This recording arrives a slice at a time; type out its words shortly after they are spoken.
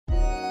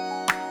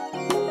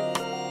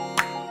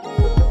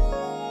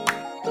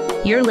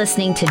You're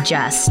listening to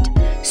Just,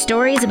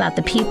 stories about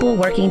the people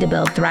working to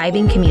build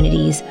thriving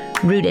communities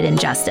rooted in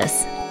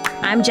justice.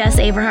 I'm Jess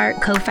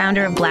Averhart,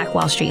 co-founder of Black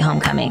Wall Street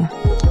Homecoming.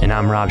 And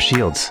I'm Rob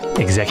Shields,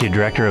 executive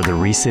director of the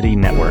ReCity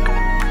Network.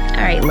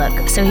 All right,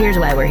 look, so here's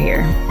why we're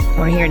here.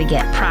 We're here to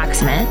get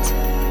proximate.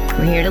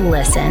 We're here to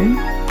listen.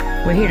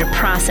 We're here to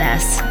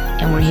process.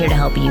 And we're here to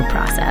help you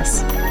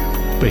process.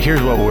 But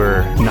here's what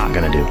we're not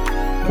going to do.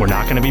 We're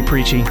not going to be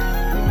preachy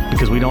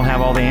because we don't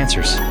have all the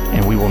answers,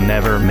 and we will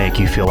never make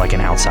you feel like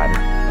an outsider.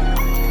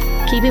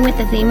 Keeping with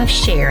the theme of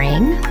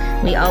sharing,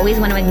 we always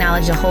want to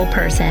acknowledge the whole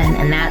person,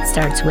 and that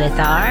starts with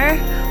our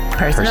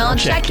personal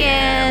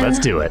check-in. Let's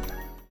do it.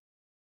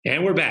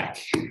 And we're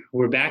back.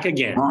 We're back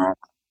again.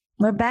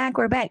 We're back.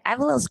 I have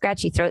a little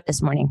scratchy throat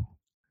this morning.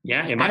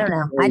 Yeah. I don't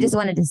know. I just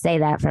wanted to say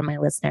that for my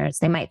listeners.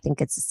 They might think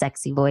it's a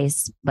sexy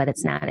voice, but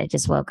it's not. It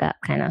just woke up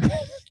kind of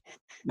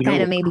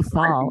maybe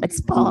fall.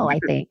 It's fall, I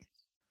think.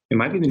 It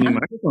might be the new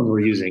microphone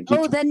we're using.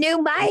 Oh, the new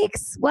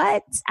mics.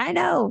 What? I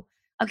know.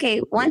 Okay.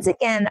 Once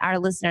again, our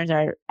listeners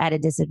are at a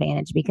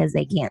disadvantage because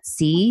they can't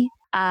see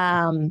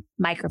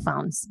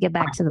microphones. Get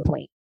back to the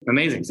point.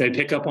 Amazing. So they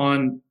pick up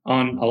on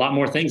a lot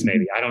more things,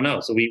 maybe. I don't know.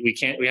 So we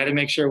had to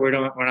make sure we're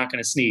not going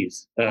to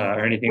sneeze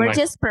or anything We're like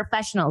just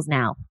professionals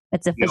now.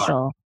 It's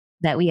official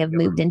that we have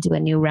moved into a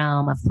new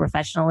realm of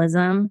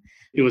professionalism.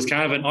 It was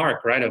kind of an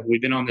arc, right?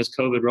 We've been on this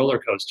COVID roller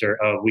coaster.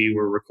 We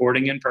were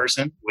recording in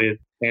person with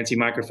fancy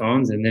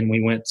microphones, and then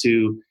we went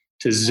to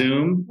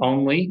Zoom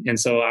only. And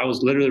so I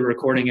was literally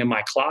recording in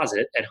my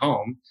closet at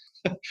home.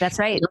 That's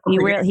right. He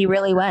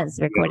really was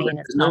recording in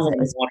his closet. No one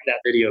wanted that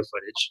video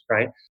footage,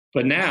 right?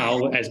 But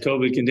now, as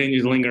COVID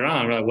continues to linger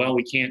on, we're like, well,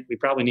 we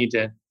probably need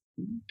to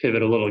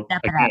pivot a little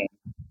again.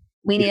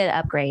 We need an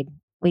upgrade.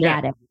 We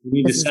got it. We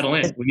need to settle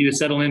in. We need to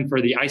settle in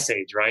for the ice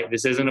age, right?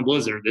 This isn't a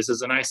blizzard. This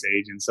is an ice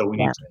age. And so we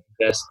need to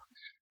invest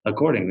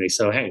accordingly.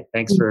 So, hey,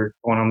 thanks for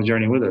going on the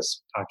journey with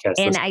us, podcast.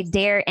 And I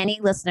dare any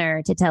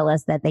listener to tell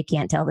us that they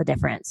can't tell the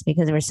difference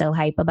because we're so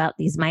hype about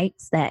these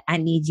mics that I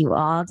need you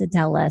all to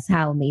tell us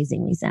how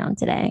amazing we sound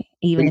today,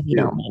 even if you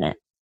don't mean it.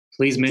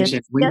 Please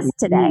mention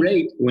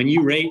when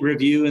you rate,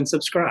 review, and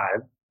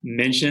subscribe.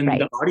 Mention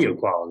the audio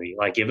quality.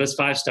 Like, give us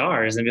 5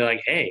 stars and be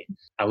like, "Hey,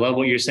 I love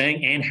what you're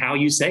saying and how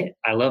you say it.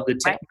 I love the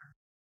tech."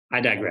 Right.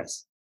 I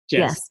digress.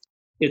 Jess,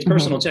 it's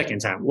personal check-in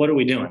time. What are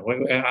we doing?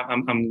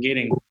 I'm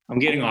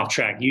getting off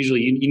track.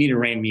 Usually, you need to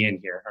rein me in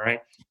here. All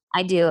right.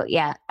 I do.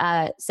 Yeah.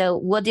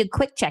 So we'll do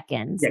quick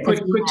check-ins. Yeah.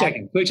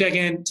 Quick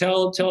check-in.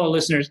 Tell our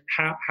listeners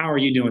how are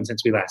you doing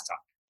since we last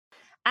talked?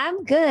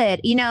 I'm good.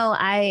 You know,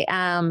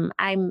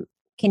 I'm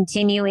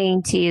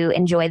continuing to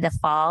enjoy the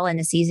fall and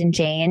the season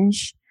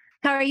change.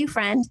 How are you,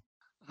 friend?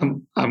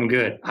 I'm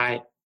good.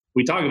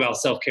 We talk about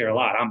self-care a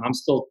lot. I'm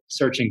still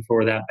searching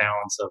for that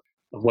balance of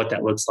what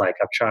that looks like.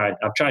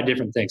 I've tried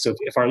different things. So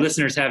if our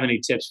listeners have any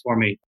tips for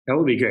me, that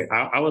would be great.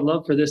 I would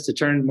love for this to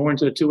turn more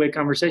into a two-way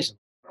conversation.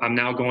 I'm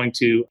now going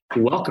to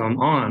welcome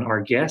on our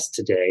guest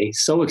today.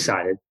 So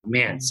excited.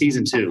 Man,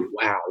 season 2.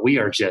 Wow. We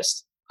are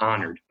just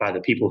honored by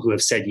the people who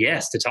have said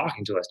yes to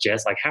talking to us,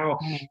 Jess. Like how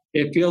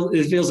it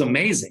feels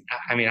amazing.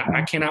 I mean,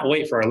 I cannot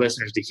wait for our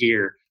listeners to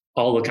hear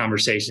all the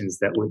conversations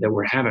that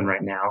we're having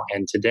right now.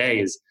 And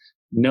today is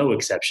no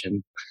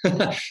exception.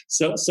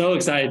 So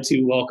excited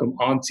to welcome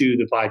onto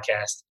the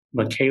podcast,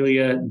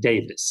 Michaelia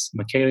Davis.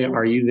 Michaelia,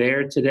 are you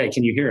there today?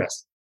 Can you hear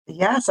us?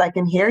 Yes, I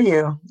can hear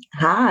you.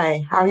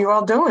 Hi, how are you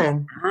all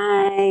doing?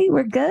 Hi,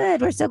 we're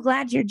good. We're so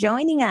glad you're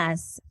joining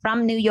us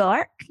from New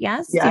York.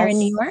 Yes. You're in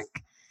New York?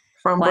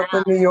 From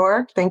Brooklyn, New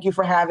York. Thank you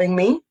for having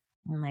me.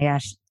 Oh my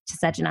gosh,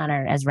 such an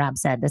honor. As Rob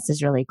said, this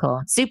is really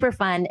cool. Super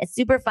fun. It's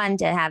super fun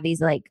to have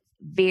these like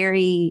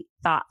very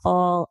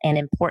thoughtful and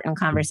important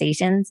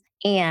conversations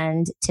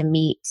and to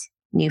meet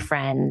new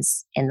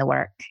friends in the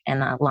work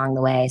and along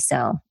the way.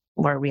 So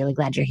we're really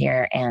glad you're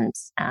here. And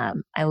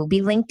I will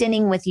be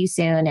LinkedIning with you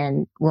soon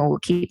and we'll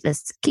keep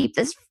this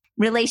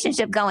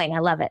relationship going. I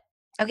love it.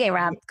 Okay,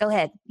 Rob, go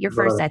ahead. You're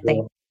first, I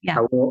think. Yeah.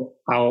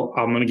 I'm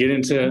going to get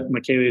into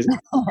Michaelia's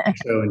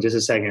show in just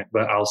a second,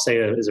 but I'll say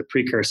as a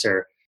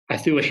precursor, I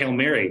threw a Hail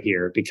Mary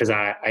here because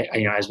I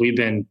as we've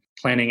been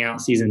planning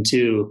out season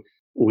 2,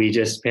 we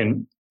just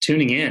been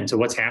tuning in to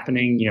what's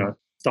happening,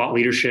 thought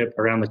leadership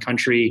around the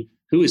country,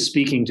 who is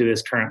speaking to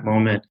this current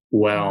moment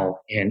well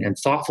and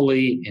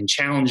thoughtfully and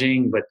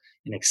challenging, but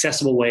in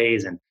accessible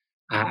ways. And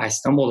I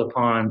stumbled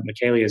upon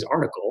Michaelia's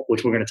article,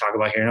 which we're going to talk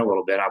about here in a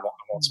little bit. I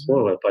won't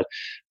spoil it, but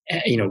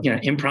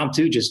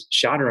impromptu just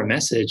shot her a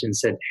message and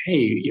said,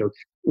 "Hey,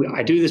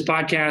 I do this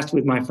podcast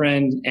with my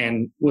friend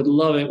and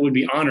would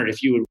be honored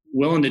if you were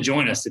willing to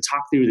join us to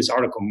talk through this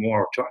article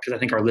more, because I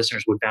think our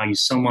listeners would value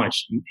so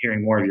much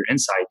hearing more of your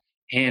insight."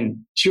 And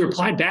she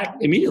replied back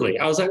immediately.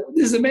 I was like,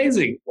 "This is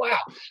amazing. Wow."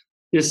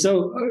 Just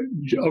so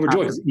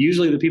overjoyed.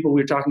 Usually the people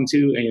we're talking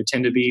to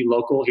tend to be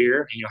local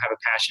here and have a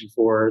passion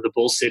for the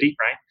Bull City,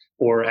 right?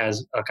 Or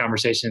as a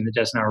conversation that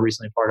Jess and I were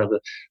recently part of,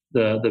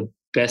 the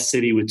best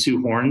city with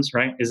 2 horns,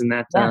 right? Isn't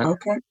that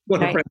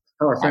what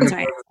our friends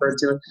referred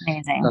to it?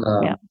 Amazing.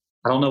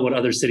 I don't know what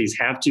other cities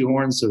have 2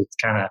 horns, so it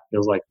kind of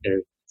feels like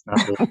it's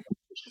not really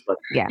conversation. But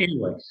Yeah.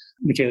 anyway,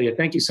 Michaela,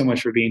 thank you so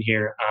much for being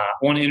here.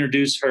 I want to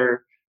introduce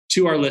her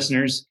to our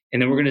listeners,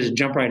 and then we're going to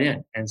jump right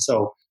in. And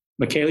so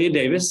Michaela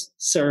Davis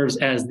serves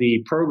as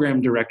the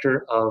program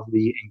director of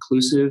the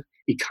Inclusive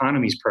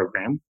Economies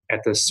Program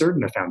at the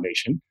Surdna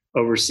Foundation,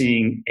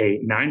 overseeing a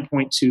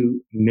 $9.2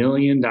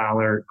 million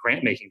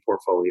grant-making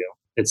portfolio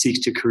that seeks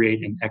to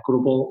create an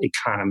equitable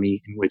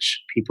economy in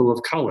which people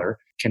of color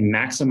can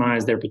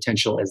maximize their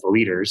potential as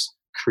leaders,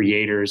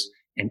 creators,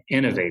 and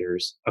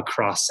innovators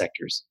across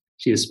sectors.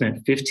 She has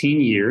spent 15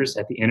 years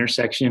at the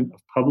intersection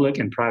of public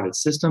and private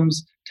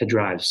systems to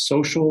drive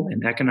social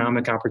and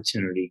economic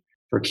opportunity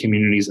for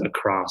communities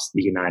across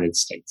the United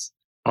States.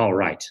 All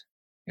right.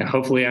 And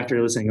hopefully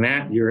after listening to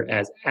that, you're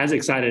as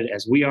excited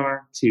as we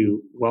are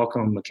to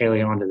welcome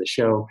Michaela onto the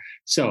show.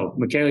 So,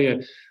 Michaela,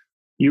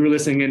 you were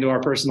listening into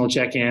our personal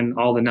check-in,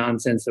 all the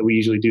nonsense that we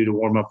usually do to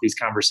warm up these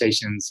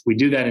conversations. We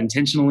do that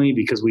intentionally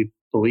because we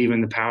believe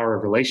in the power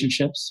of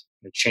relationships.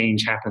 The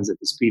change happens at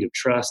the speed of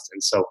trust.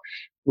 And so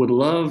would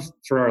love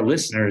for our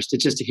listeners to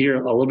just to hear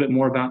a little bit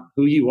more about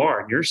who you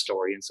are and your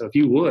story. And so if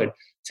you would,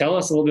 tell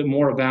us a little bit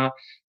more about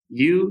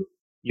you,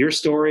 your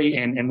story,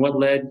 and what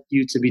led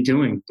you to be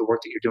doing the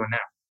work that you're doing now.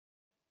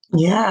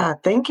 Yeah,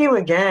 thank you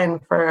again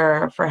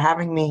for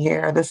having me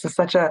here. This is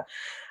such a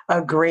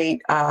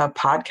great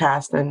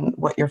podcast, and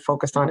what you're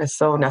focused on is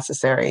so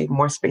necessary.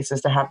 More spaces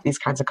to have these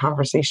kinds of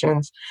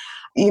conversations.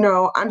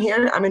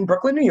 I'm in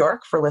Brooklyn, New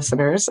York, for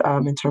listeners,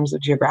 in terms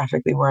of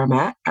geographically where I'm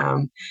at.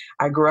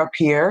 I grew up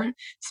here,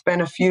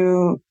 spent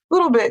a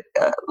little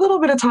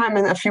bit of time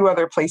in a few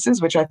other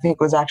places, which I think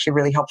was actually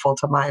really helpful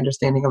to my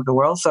understanding of the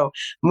world. So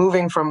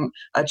moving from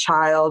a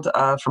child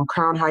from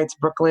Crown Heights,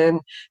 Brooklyn,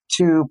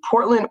 to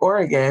Portland,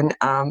 Oregon,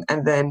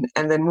 and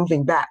then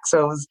moving back.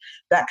 So it was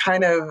that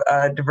kind of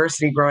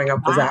diversity growing up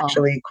was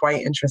actually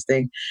quite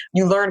interesting.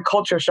 You learn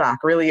culture shock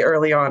really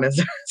early on as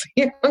a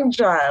young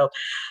child.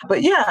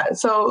 But yeah,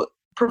 so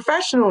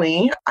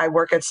professionally, I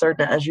work at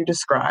Surdna, as you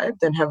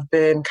described, and have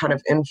been kind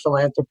of in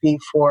philanthropy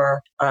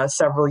for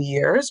several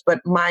years. But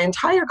my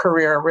entire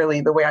career,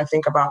 really, the way I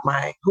think about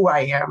who I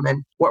am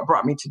and what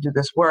brought me to do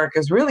this work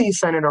is really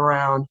centered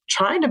around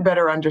trying to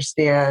better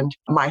understand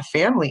my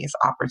family's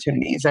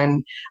opportunities.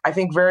 And I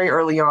think very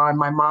early on,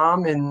 my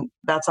mom and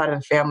that side of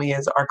the family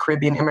are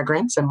Caribbean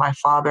immigrants, and my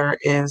father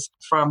is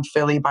from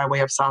Philly by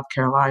way of South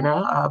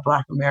Carolina,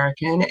 Black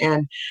American.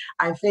 And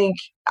I think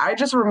I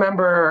just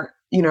remember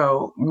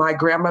my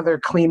grandmother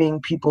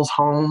cleaning people's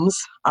homes,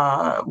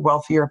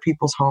 wealthier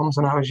people's homes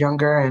when I was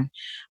younger, and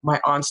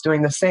my aunts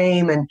doing the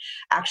same, and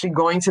actually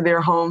going to their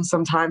homes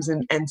sometimes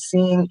and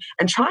seeing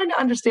and trying to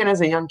understand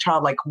as a young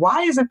child, like,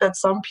 why is it that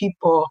some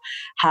people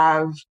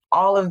have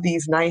all of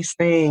these nice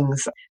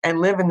things and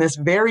live in this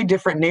very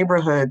different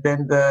neighborhood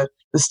than the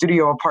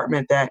studio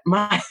apartment that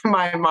my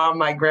mom,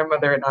 my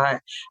grandmother, and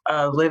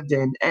I lived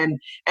in. And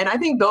I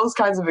think those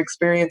kinds of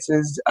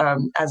experiences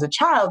as a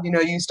child,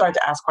 you start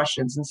to ask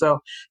questions. And so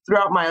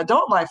throughout my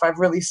adult life, I've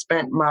really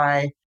spent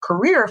my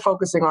career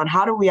focusing on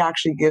how do we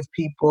actually give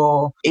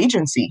people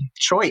agency,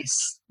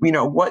 choice,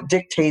 what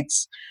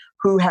dictates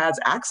who has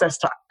access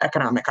to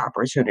economic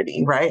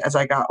opportunity, right? As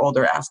I got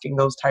older, asking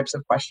those types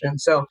of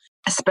questions. So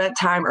I spent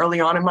time early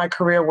on in my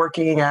career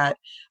working at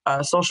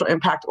social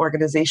impact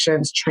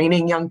organizations,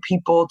 training young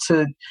people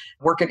to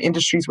work in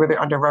industries where they're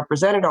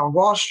underrepresented on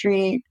Wall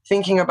Street,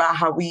 thinking about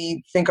how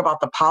we think about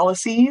the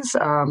policies,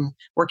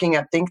 working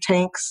at think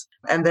tanks,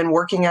 and then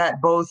working at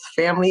both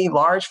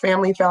large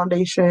family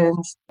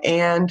foundations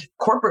and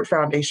corporate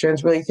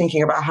foundations, really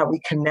thinking about how we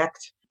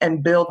connect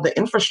and build the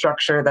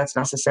infrastructure that's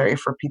necessary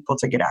for people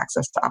to get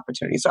access to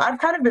opportunity. So I've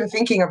kind of been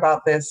thinking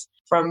about this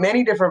from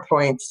many different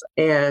points,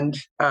 and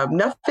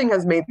nothing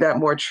has made that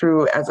more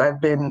true as I've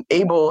been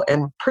able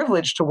and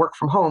privileged to work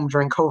from home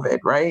during COVID,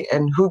 right?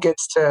 And who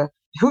gets to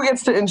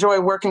enjoy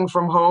working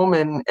from home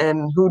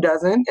and who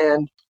doesn't?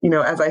 And,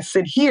 as I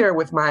sit here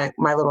with my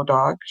little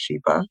dog,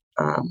 Sheba,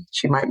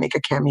 she might make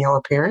a cameo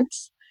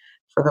appearance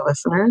for the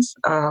listeners.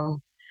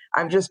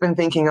 I've just been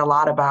thinking a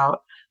lot about,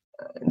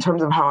 in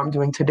terms of how I'm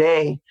doing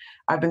today,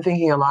 I've been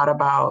thinking a lot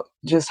about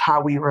just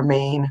how we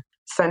remain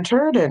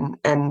centered.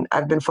 And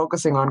I've been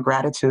focusing on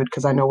gratitude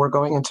because I know we're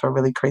going into a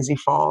really crazy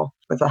fall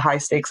with a high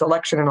stakes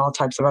election and all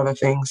types of other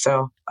things.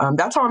 So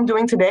that's how I'm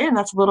doing today. And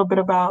that's a little bit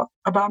about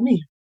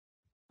me.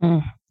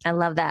 I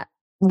love that.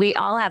 We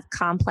all have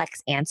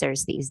complex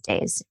answers these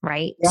days,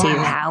 right? Yeah. To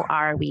how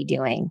are we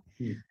doing?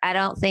 I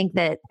don't think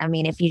that,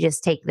 if you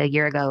just take the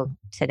year ago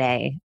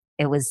today,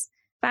 it was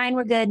fine,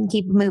 we're good and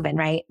keep moving,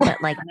 right? But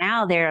like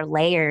now there are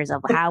layers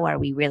of how are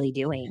we really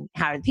doing?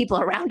 How are the people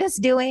around us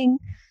doing?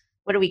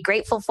 What are we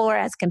grateful for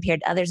as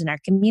compared to others in our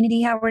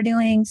community? How we're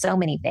doing? So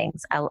many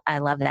things. I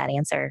love that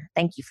answer.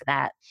 Thank you for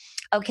that.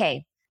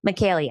 Okay,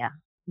 Michaela,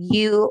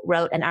 you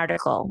wrote an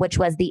article, which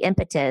was the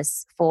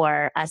impetus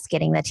for us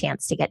getting the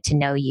chance to get to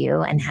know you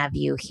and have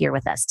you here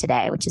with us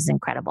today, which is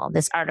incredible.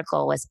 This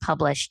article was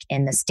published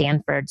in the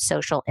Stanford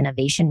Social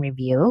Innovation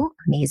Review.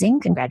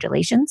 Amazing.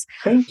 Congratulations.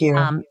 Thank you.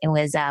 It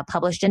was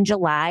published in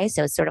July,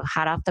 so it's sort of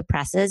hot off the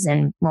presses,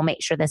 and we'll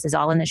make sure this is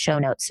all in the show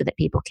notes so that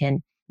people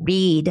can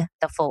read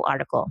the full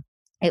article.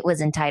 It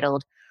was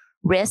entitled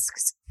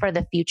Risks for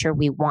the Future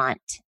We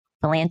Want.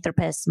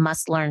 Philanthropists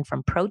must learn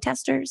from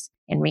protesters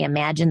and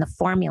reimagine the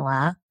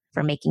formula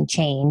for making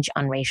change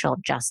on racial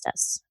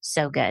justice.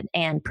 So good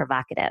and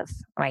provocative,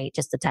 right?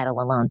 Just the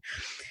title alone.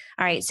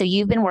 All right. So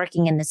you've been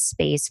working in this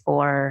space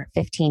for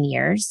 15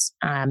 years.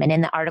 And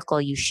in the article,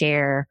 you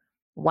share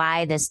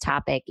why this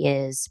topic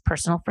is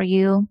personal for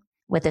you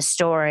with a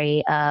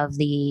story of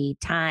the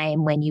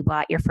time when you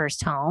bought your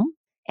first home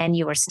and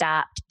you were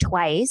stopped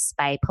twice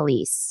by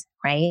police,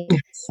 right?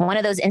 One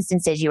of those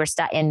instances you were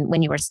stopped, and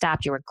when you were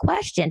stopped, you were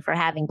questioned for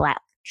having black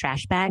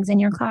trash bags in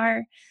your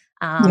car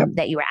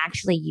that you were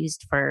actually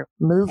used for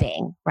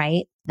moving,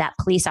 right? That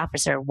police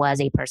officer was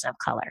a person of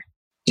color.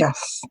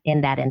 Yes.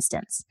 In that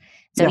instance.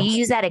 So you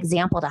use that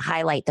example to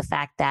highlight the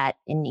fact that,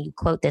 and you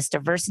quote this,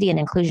 diversity and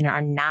inclusion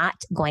are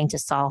not going to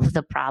solve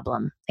the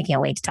problem. I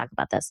can't wait to talk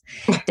about this.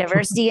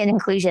 Diversity and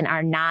inclusion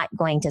are not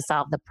going to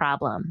solve the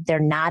problem. They're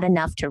not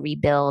enough to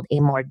rebuild a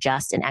more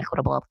just and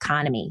equitable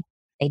economy.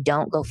 They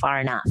don't go far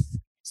enough.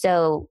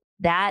 So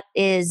that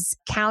is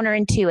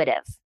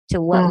counterintuitive to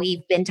what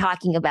we've been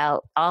talking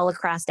about all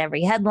across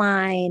every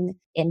headline,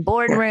 in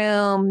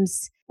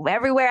boardrooms,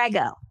 everywhere I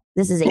go.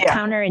 This is a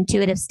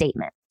counterintuitive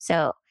statement.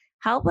 So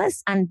help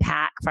us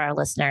unpack for our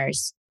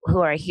listeners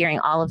who are hearing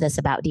all of this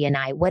about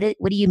D&I. What do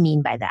you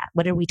mean by that?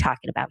 What are we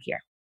talking about here?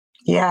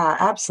 Yeah,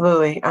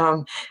 absolutely.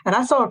 And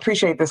I so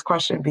appreciate this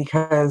question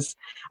because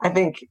I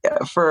think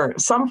for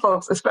some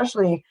folks,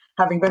 especially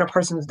having been a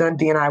person who's done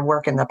D&I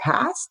work in the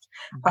past,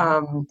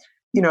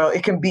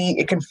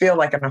 it can feel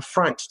like an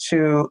affront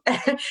to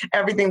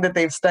everything that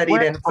they've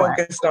studied and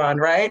focused on,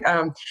 right?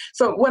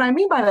 So what I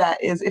mean by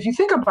that is if you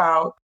think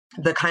about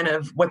the kind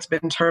of what's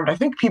been termed, I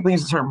think people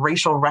use the term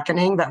racial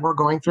reckoning that we're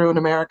going through in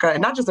America, and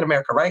not just in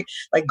America, right?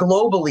 Like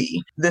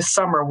globally, this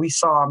summer, we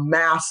saw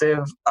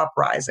massive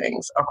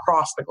uprisings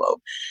across the globe.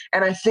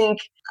 And I think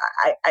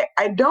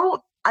I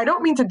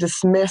don't mean to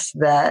dismiss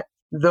that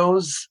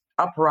those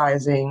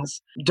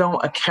uprisings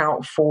don't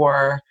account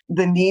for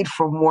the need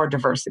for more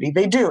diversity.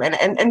 They do.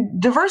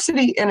 And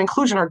diversity and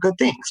inclusion are good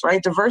things,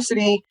 right?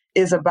 Diversity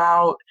is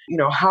about,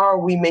 how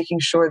are we making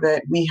sure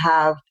that we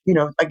have,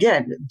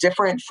 again,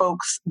 different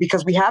folks,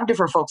 because we have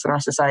different folks in our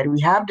society.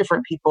 We have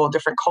different people,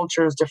 different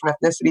cultures, different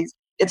ethnicities.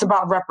 It's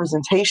about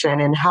representation,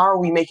 and how are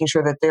we making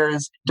sure that there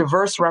is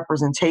diverse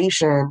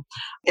representation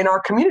in our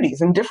communities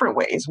in different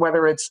ways,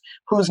 whether it's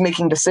who's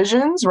making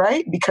decisions,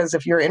 right? Because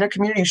if you're in a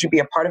community, you should be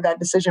a part of that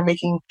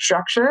decision-making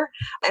structure.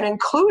 And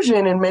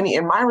inclusion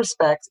in my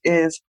respect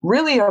is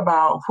really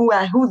about who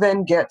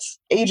then gets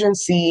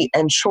agency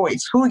and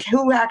choice,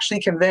 who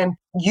actually can then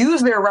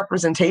use their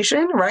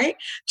representation, right,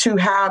 to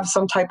have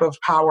some type of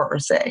power or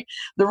say.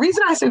 The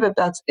reason I say that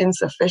that's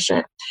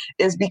insufficient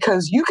is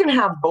because you can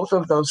have both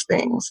of those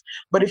things,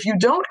 but if you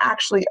don't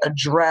actually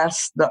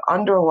address the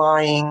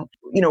underlying,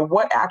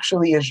 what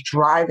actually is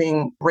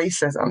driving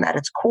racism at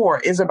its core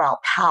is about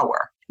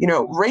power.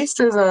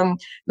 Racism,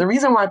 the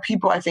reason why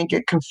people, I think,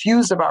 get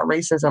confused about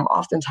racism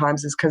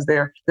oftentimes is because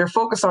they're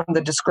focused on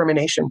the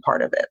discrimination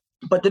part of it.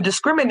 But the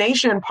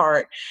discrimination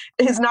part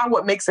is not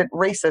what makes it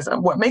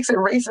racism. What makes it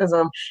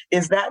racism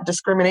is that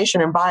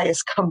discrimination and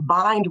bias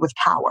combined with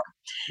power.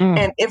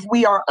 And if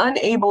we are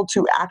unable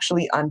to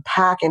actually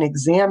unpack and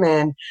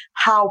examine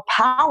how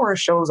power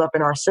shows up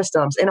in our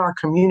systems, in our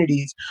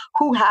communities,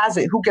 who has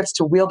it, who gets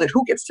to wield it,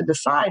 who gets to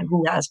decide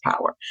who has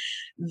power,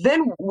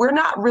 then we're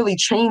not really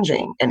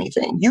changing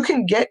anything. You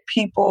can get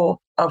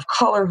people of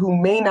color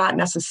who may not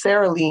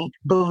necessarily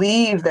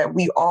believe that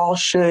we all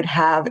should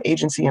have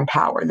agency and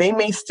power. They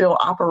may still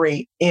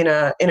operate in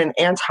an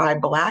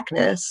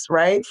anti-Blackness,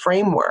 right,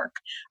 framework,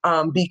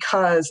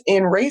 because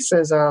in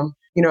racism,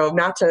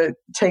 not to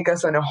take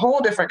us in a whole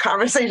different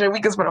conversation, we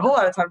could spend a whole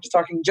lot of time just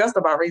talking just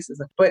about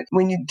racism. But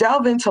when you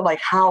delve into like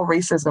how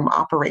racism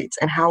operates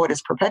and how it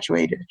is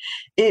perpetuated,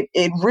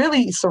 it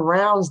really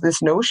surrounds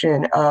this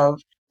notion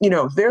of,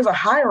 there's a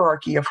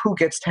hierarchy of who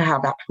gets to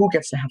have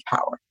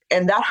power.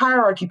 And that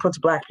hierarchy puts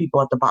Black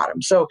people at the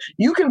bottom. So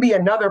you can be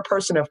another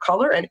person of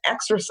color and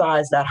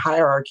exercise that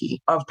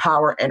hierarchy of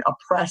power and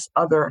oppress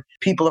other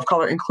people of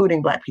color,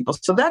 including Black people.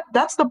 So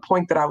that's the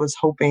point that I was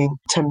hoping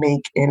to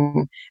make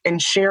in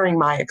sharing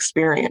my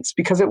experience,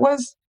 because it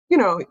was,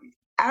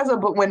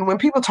 when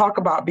people talk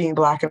about being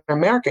Black in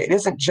America, it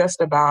isn't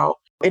just about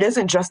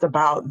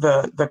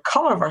the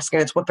color of our skin.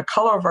 It's what the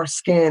color of our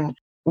skin,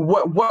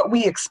 what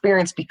we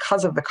experience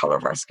because of the color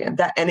of our skin.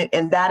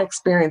 That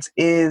experience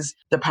is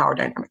the power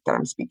dynamic that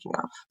I'm speaking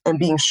of, and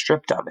being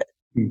stripped of it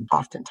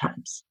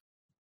oftentimes.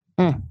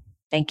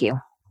 Thank you.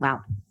 Wow.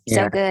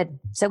 So good.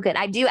 So good.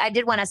 I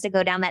did want us to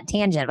go down that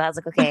tangent, but I was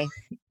like, okay,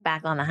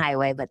 back on the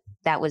highway, but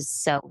that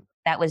was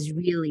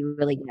really,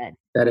 really good.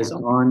 That is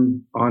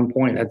on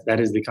point. That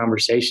is the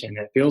conversation.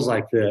 It feels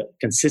like the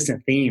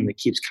consistent theme that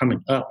keeps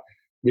coming up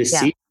this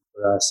season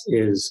for us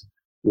is,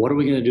 what are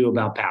we going to do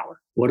about power?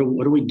 What do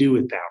we do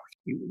with power?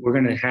 We're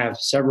going to have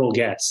several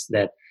guests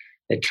that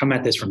come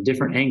at this from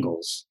different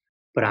angles.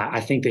 But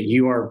I think that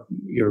you're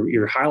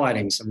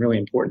highlighting some really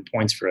important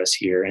points for us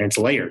here, and it's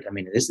layered. I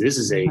mean, this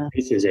is a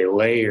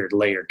layered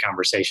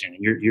conversation, and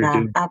you're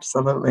doing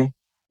absolutely.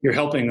 You're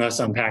helping us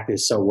unpack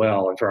this so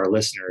well, and for our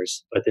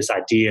listeners. But this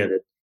idea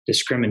that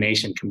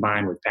discrimination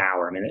combined with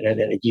power, I mean,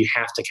 that you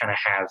have to kind of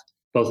have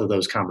both of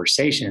those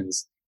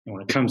conversations. And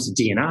when it comes to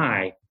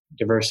D&I,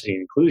 diversity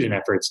and inclusion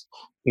efforts,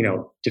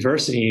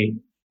 diversity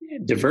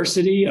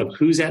of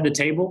who's at the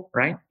table,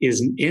 right,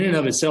 is in and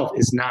of itself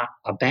is not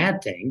a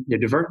bad thing.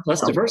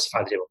 Let's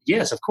diversify the table.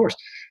 Yes, of course.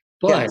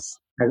 But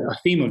a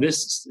theme of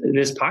this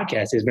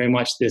podcast is very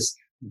much this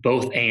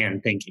both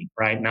and thinking,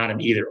 right? Not an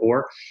either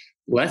or.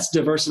 Let's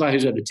diversify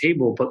who's at the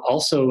table, but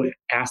also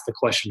ask the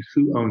question,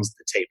 who owns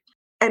the table?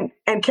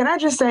 And can I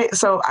just say,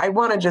 so I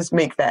want to just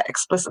make that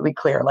explicitly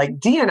clear, like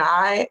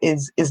D&I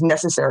is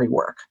necessary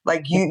work.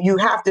 Like you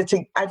have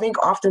to I think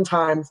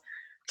oftentimes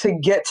to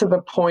get to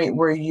the point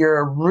where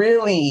you're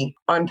really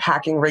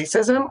unpacking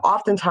racism,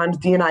 oftentimes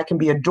D&I can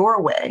be a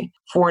doorway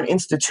for an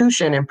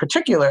institution in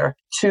particular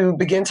to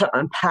begin to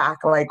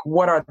unpack, like,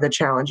 what are the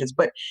challenges?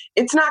 But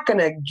it's not going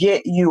to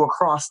get you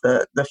across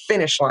the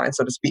finish line,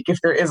 so to speak,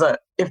 if there is a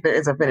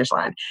finish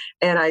line.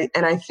 And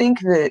I think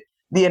that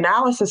the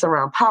analysis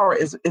around power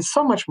is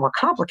so much more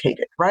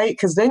complicated, right?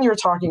 Because then you're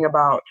talking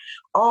about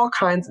all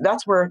kinds,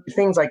 that's where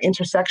things like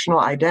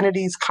intersectional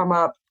identities come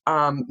up.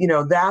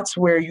 That's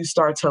where you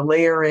start to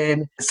layer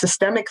in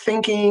systemic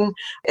thinking.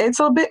 It's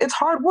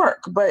hard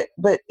work, but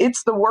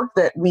it's the work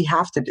that we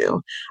have to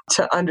do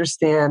to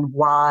understand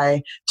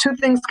why two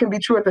things can be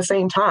true at the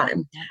same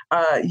time.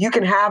 You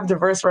can have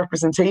diverse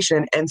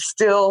representation and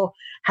still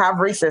have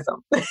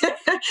racism.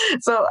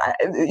 So,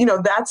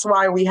 that's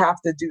why we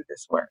have to do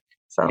this work.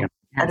 So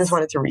I just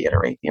wanted to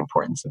reiterate the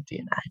importance of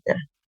D&I there.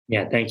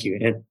 Yeah, thank you.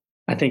 And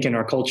I think in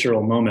our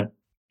cultural moment,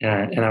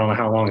 and I don't know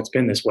how long it's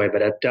been this way,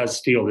 but it does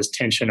feel this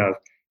tension of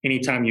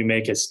anytime you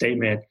make a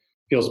statement,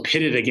 feels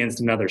pitted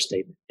against another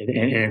statement. And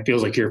it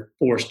feels like you're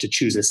forced to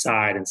choose a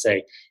side and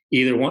say,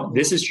 either one,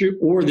 this is true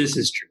or this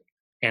is true.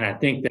 And I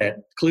think that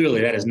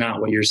clearly that is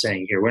not what you're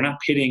saying here. We're not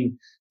pitting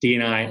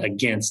D&I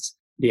against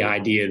the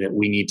idea that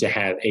we need to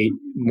have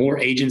more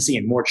agency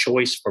and more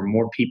choice for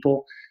more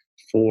people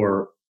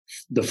for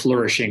the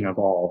flourishing of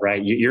all,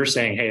 right? You're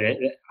saying, hey,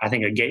 I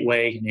think a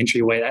gateway, an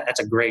entryway, that's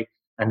a great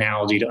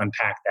analogy to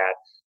unpack that.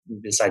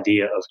 This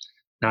idea of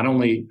not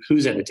only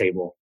who's at the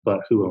table, but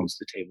who owns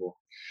the table.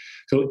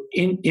 So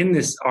in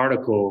this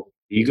article,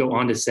 you go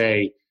on to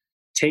say,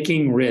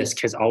 taking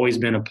risk has always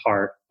been a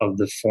part of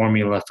the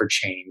formula for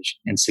change,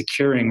 and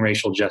securing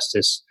racial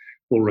justice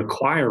will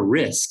require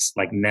risks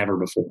like never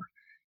before.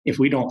 If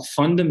we don't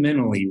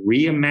fundamentally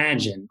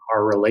reimagine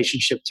our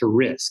relationship to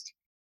risk,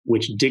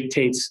 which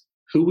dictates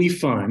who we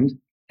fund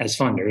as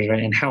funders,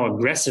 right, and how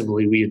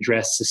aggressively we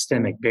address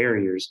systemic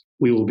barriers,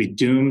 we will be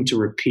doomed to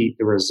repeat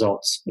the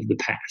results of the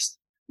past.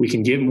 We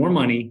can give more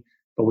money,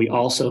 but we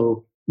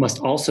must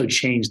also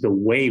change the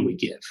way we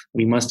give.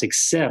 We must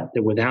accept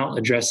that without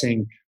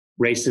addressing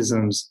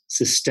racism's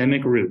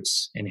systemic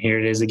roots, and here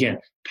it is again,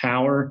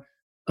 power,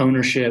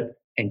 ownership,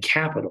 and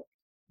capital,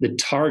 the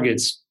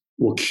targets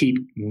will keep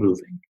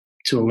moving.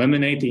 To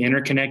eliminate the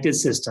interconnected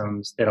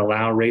systems that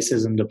allow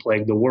racism to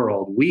plague the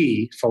world,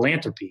 we,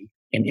 philanthropy,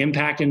 and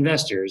impact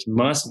investors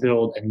must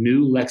build a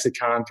new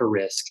lexicon for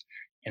risk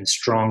and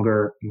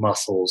stronger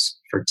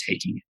muscles for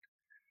taking it.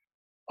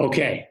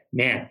 Okay,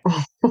 man.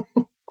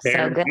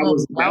 So good.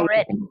 Well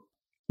written.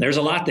 There's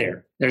a lot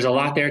there. There's a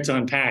lot there to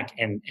unpack.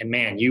 And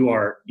man, you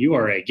are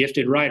a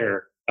gifted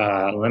writer.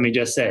 Let me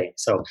just say.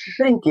 So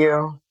thank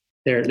you.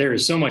 There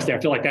is so much there.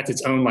 I feel like that's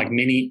its own like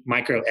mini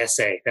micro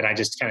essay that I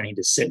just kind of need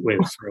to sit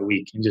with for a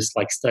week and just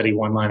like study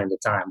one line at a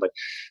time. But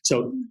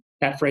so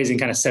that phrasing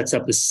kind of sets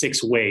up the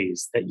 6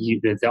 ways that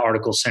the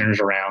article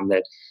centers around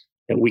that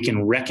we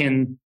can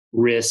reckon,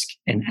 risk,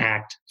 and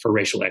act for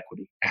racial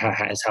equity.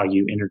 Is how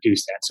you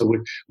introduce that. So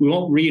we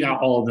won't read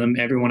out all of them.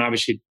 Everyone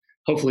obviously,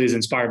 hopefully, is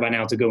inspired by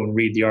now to go and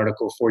read the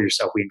article for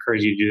yourself. We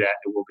encourage you to do that.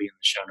 It will be in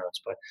the show notes.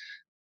 But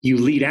you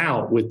lead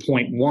out with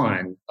point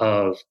 1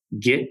 of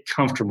get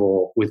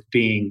comfortable with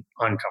being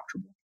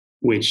uncomfortable,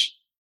 which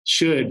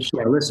should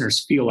our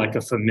listeners feel like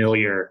a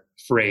familiar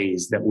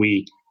phrase that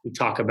we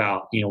talk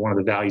about, one of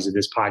the values of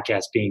this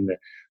podcast being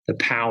the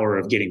power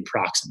of getting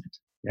proximate,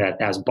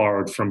 as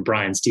borrowed from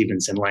Brian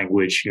Stevenson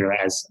language,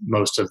 as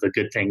most of the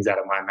good things out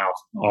of my mouth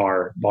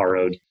are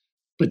borrowed.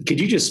 But could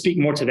you just speak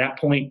more to that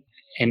point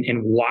and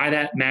why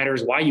that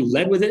matters, why you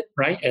led with it,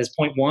 right, as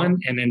point 1,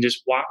 and then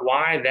just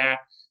why that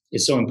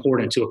is so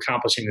important to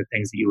accomplishing the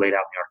things that you laid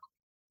out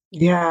in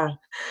the Yeah. article?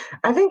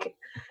 I think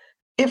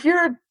if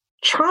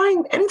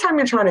anytime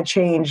you're trying to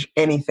change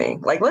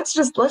anything, like let's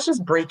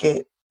just break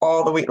it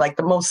all the way, like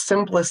the most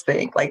simplest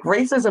thing, like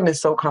racism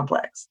is so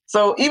complex.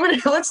 So even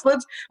let's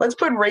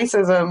put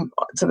racism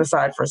to the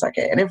side for a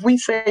second. And if we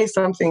say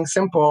something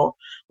simple,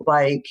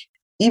 like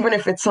even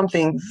if it's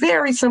something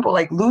very simple,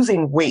 like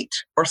losing weight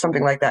or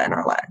something like that in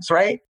our lives,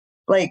 right?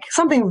 Like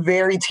something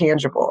very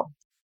tangible.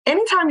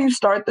 Anytime you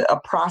start a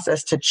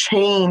process to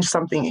change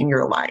something in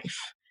your life,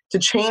 to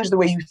change the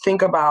way you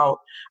think about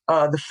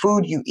the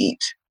food you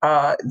eat,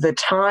 the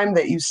time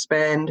that you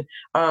spend.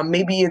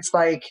 Maybe it's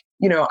like,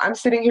 I'm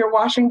sitting here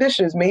washing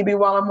dishes. Maybe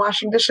while I'm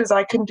washing dishes,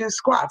 I can do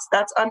squats.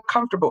 That's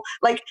uncomfortable.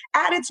 Like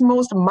at its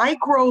most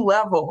micro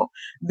level,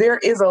 there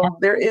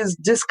is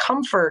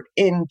discomfort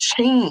in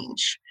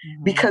change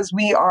because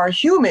we are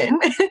human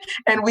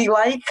and we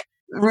like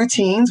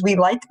routines. We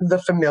like the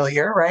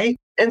familiar, right?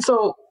 And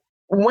so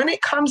when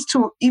it comes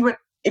to, even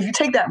if you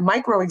take that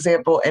micro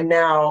example and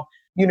now,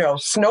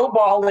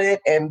 snowball it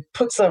and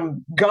put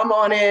some gum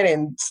on it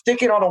and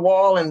stick it on a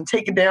wall and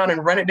take it down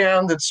and run it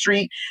down the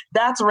street.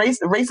 That's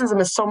racism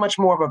is so much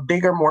more of a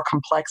bigger, more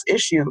complex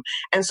issue.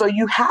 And so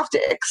you have to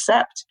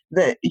accept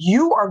that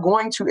you are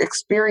going to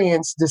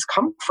experience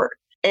discomfort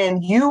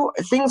and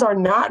things are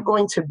not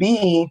going to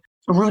be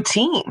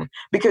routine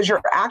because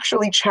you're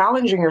actually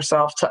challenging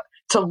yourself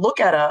to look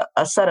at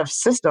a set of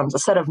systems, a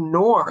set of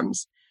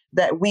norms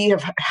that we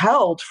have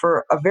held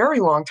for a very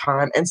long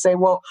time and say,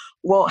 well,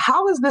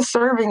 how is this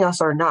serving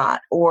us or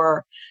not?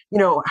 Or,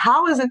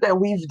 how is it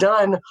that we've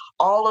done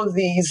all of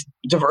these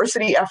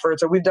diversity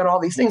efforts or we've done all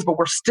these things, but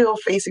we're still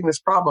facing this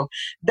problem?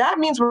 That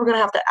means we're going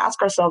to have to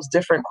ask ourselves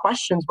different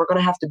questions. We're going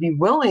to have to be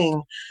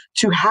willing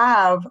to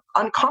have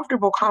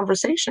uncomfortable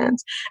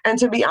conversations. And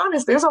to be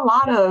honest, there's a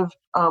lot of,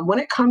 when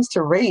it comes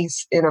to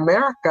race in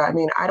America, I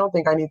mean, I don't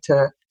think I need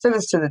to say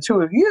this to the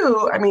two of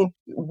you. I mean,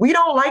 we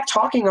don't like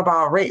talking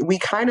about race. We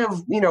kind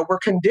of, we're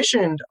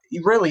conditioned,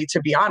 really, to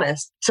be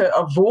honest, to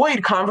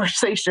avoid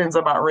conversations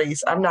about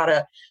race. I'm not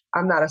a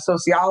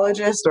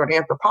sociologist or an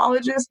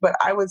anthropologist, but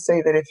I would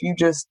say that if you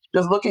just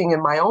looking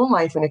in my own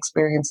life and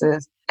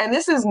experiences, and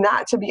this is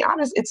not, to be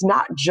honest, it's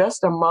not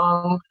just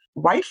among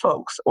white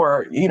folks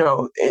or,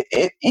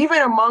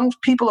 even among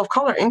people of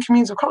color in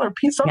communities of color,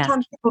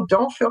 sometimes people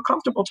don't feel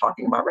comfortable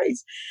talking about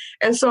race.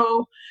 And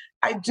so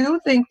I do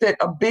think that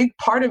a big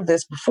part of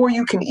this, before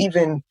you can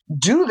even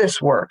do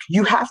this work,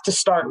 you have to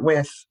start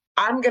with,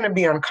 I'm going to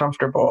be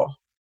uncomfortable.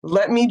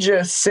 Let me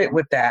just sit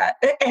with that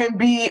and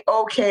be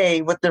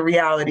okay with the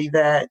reality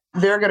that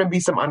there are going to be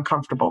some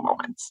uncomfortable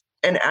moments.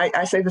 And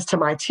I say this to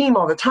my team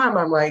all the time.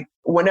 I'm like,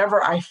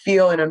 whenever I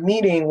feel in a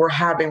meeting, we're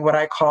having what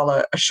I call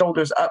a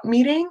shoulders up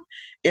meeting,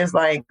 is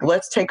like,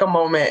 let's take a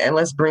moment and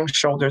let's bring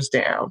shoulders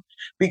down,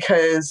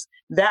 because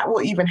that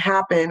will even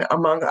happen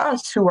among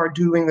us who are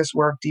doing this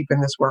work, deep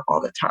in this work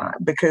all the time,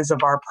 because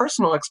of our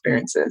personal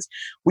experiences.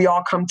 We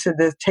all come to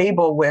the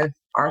table with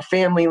our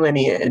family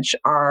lineage,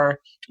 our,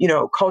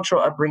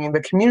 cultural upbringing,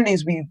 the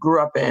communities we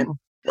grew up in,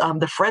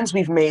 the friends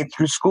we've made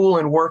through school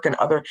and work and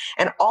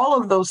all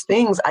of those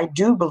things, I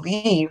do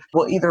believe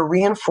will either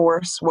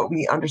reinforce what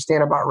we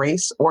understand about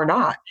race or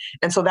not.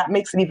 And so that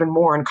makes it even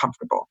more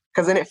uncomfortable,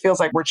 because then it feels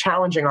like we're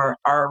challenging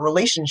our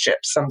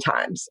relationships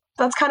sometimes.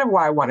 That's kind of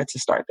why I wanted to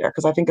start there,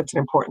 because I think it's an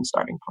important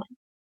starting point.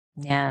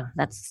 Yeah,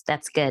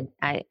 that's good.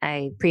 I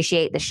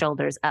appreciate the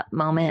shoulders up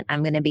moment.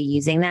 I'm going to be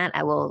using that.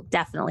 I will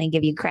definitely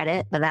give you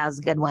credit, but that was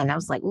a good one. I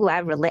was like, ooh,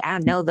 I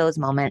know those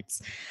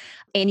moments.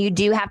 And you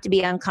do have to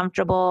be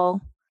uncomfortable.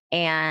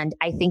 And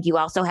I think you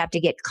also have to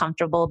get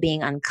comfortable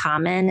being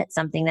uncommon. It's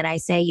something that I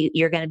say,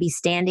 you're going to be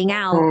standing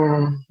out.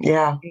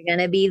 Yeah. You're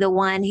going to be the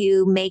one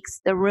who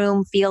makes the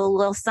room feel a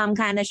little some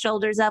kind of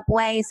shoulders up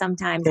way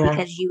sometimes,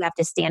 because you have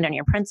to stand on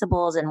your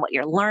principles and what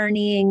you're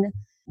learning,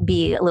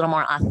 be a little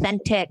more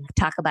authentic,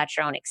 talk about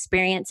your own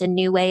experience in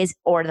new ways,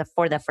 or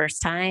for the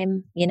first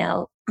time,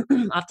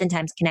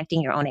 oftentimes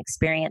connecting your own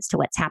experience to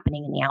what's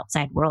happening in the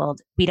outside world.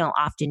 We don't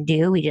often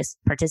do. We just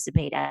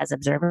participate as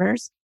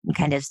observers, and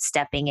kind of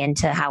stepping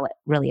into how it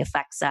really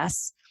affects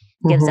us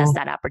gives us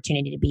that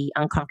opportunity to be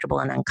uncomfortable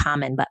and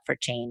uncommon, but for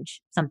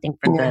change, something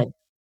for good.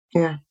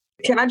 Yeah.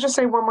 Can I just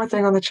say one more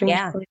thing on the change?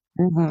 Yeah.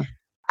 Mm-hmm.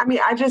 I mean,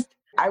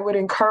 I would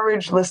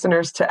encourage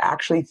listeners to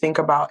actually think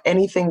about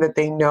anything that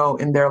they know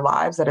in their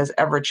lives that has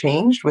ever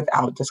changed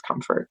without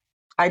discomfort.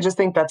 I just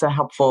think that's a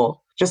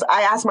helpful,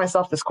 I ask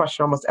myself this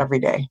question almost every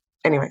day.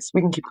 Anyways, we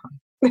can keep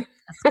going.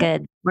 That's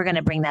good. We're going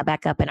to bring that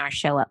back up in our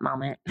show up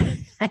moment.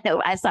 I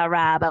know I saw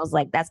Rob. I was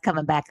like, that's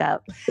coming back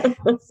up.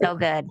 So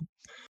good.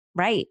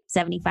 Right.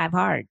 75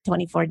 hard,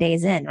 24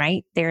 days in,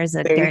 right? There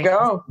you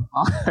go.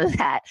 All of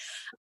that.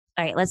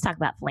 All right. Let's talk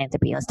about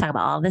philanthropy. Let's talk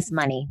about all this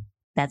money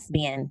that's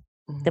being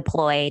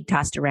deployed,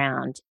 tossed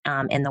around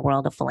in the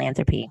world of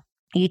philanthropy.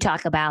 You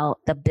talk about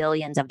the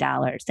billions of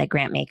dollars that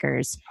grant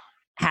makers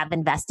have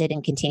invested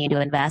and continue to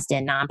invest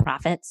in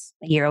nonprofits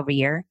year over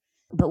year.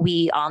 But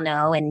we all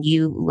know, and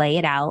you lay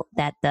it out,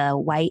 that the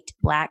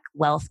white-black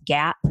wealth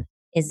gap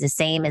is the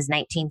same as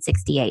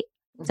 1968.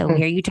 So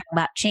here you talk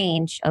about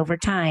change over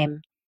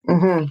time.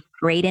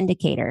 Great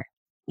indicator.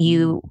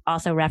 You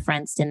also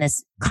referenced in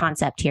this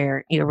concept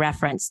here, you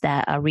referenced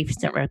that a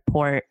recent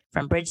report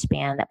from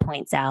Bridgespan that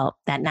points out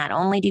that not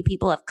only do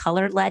people of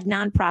color-led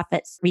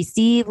nonprofits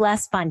receive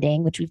less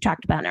funding, which we've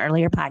talked about in an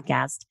earlier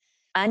podcast,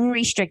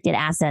 unrestricted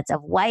assets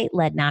of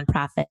white-led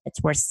nonprofits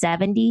were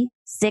 76%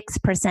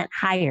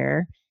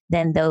 higher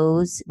than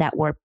those that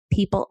were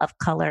people of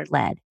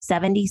color-led,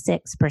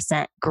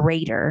 76%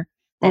 greater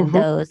than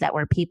those that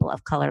were people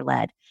of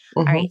color-led.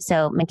 All right,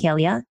 so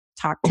Michaelia,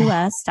 talk to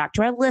us, talk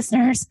to our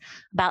listeners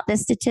about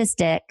this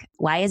statistic.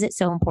 Why is it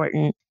so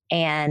important?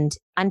 And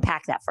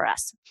unpack that for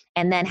us.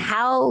 And then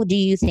how do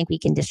you think we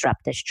can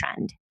disrupt this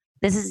trend?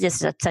 This is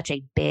just such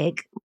a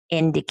big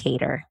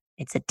indicator.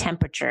 It's a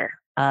temperature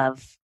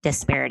of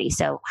disparity.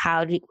 So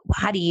how do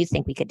you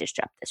think we could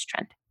disrupt this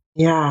trend?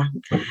 Yeah,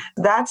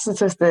 that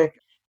statistic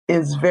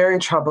is very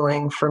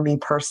troubling for me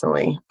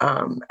personally,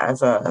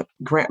 as a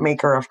grant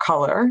maker of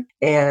color.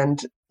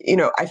 And,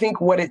 I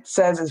think what it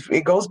says is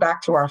it goes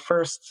back to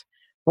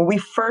when we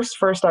first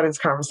started this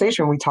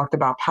conversation, we talked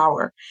about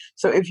power.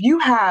 So if you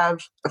have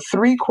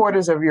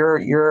 3/4 of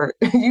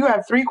you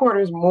have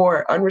 3/4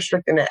 more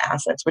unrestricted net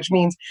assets, which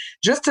means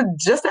just to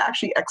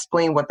actually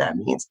explain what that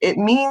means, it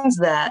means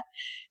that,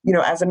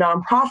 as a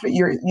nonprofit,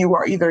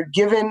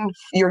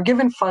 you're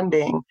given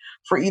funding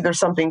for either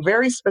something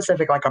very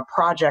specific, like a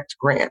project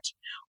grant,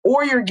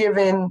 or you're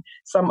given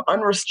some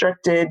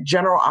unrestricted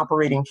general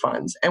operating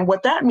funds. And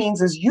what that means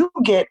is you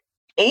get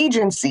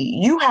agency,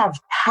 you have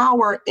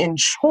power and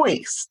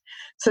choice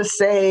to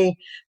say,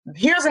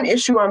 here's an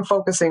issue I'm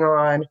focusing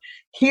on.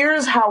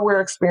 Here's how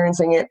we're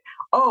experiencing it.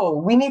 Oh,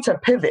 we need to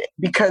pivot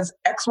because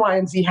X, Y,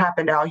 and Z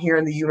happened out here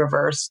in the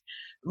universe.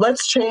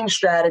 Let's change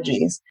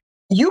strategies.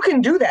 You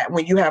can do that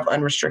when you have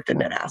unrestricted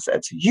net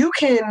assets. You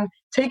can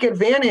take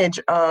advantage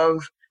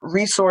of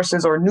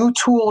resources or new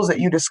tools that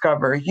you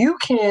discover. You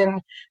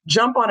can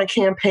jump on a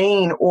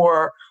campaign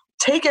or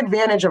take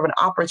advantage of an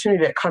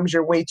opportunity that comes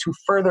your way to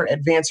further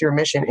advance your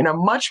mission in a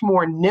much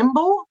more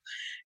nimble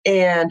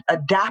and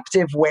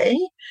adaptive way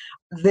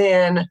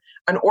than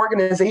an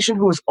organization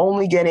who is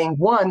only getting,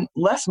 one,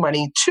 less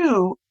money,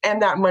 two, and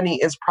that money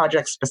is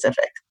project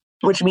specific,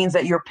 which means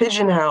that you're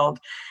pigeonholed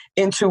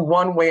into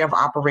one way of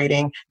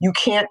operating. You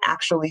can't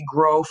actually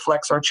grow,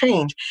 flex, or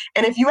change.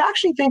 And if you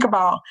actually think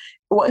about,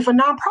 well, if a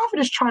nonprofit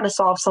is trying to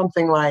solve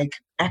something like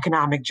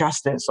economic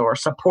justice or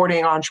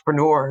supporting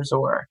entrepreneurs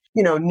or,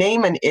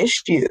 name an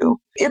issue,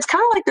 it's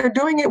kind of like they're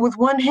doing it with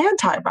one hand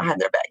tied behind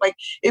their back. Like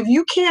if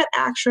you can't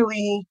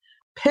actually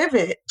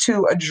pivot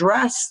to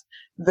address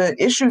the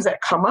issues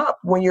that come up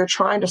when you're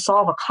trying to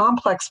solve a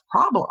complex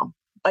problem,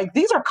 like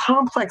these are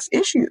complex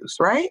issues,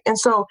 right? And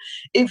so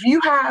if you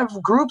have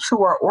groups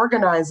who are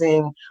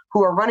organizing,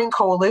 who are running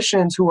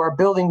coalitions, who are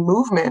building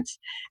movements,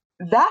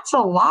 that's a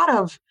lot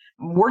of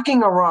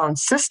working around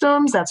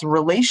systems, that's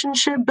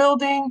relationship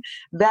building,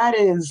 that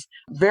is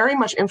very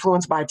much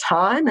influenced by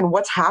time and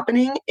what's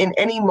happening in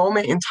any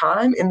moment in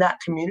time in that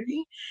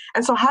community.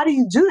 And so how do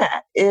you do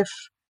that if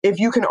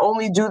you can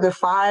only do the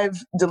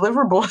 5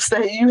 deliverables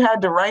that you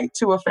had to write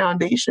to a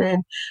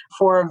foundation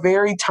for a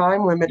very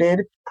time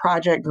limited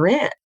project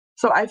grant?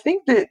 So I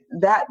think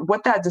that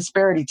what that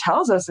disparity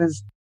tells us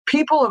is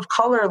people of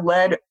color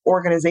led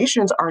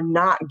organizations are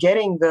not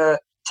getting the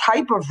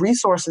type of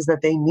resources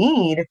that they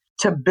need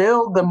to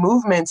build the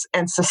movements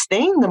and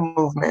sustain the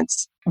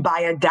movements by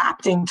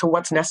adapting to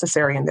what's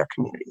necessary in their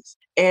communities.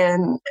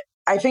 And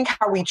I think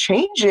how we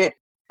change it,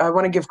 I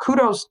want to give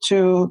kudos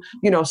to,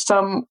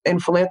 some in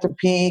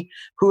philanthropy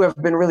who have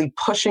been really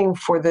pushing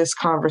for this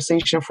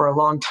conversation for a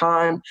long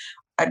time.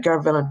 Edgar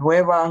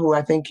Villanueva, who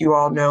I think you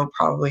all know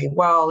probably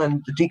well,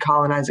 and The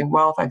Decolonizing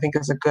Wealth, I think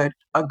is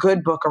a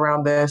good book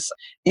around this,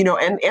 and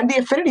the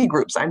affinity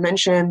groups. I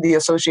mentioned the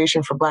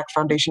Association for Black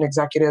Foundation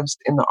Executives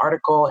in the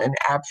article and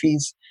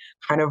ABFI's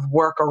kind of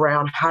work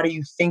around how do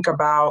you think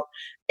about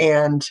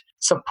and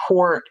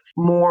support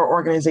more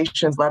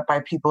organizations led by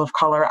people of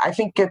color. I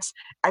think it's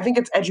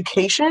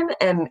education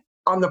and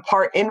on the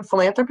part in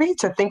philanthropy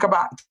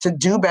to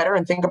do better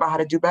and think about how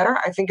to do better.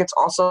 I think it's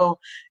also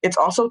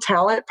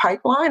talent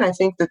pipeline. I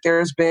think that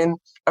there's been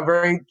a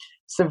very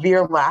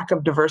severe lack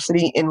of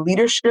diversity in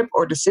leadership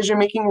or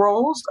decision-making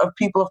roles of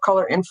people of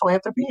color in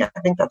philanthropy. I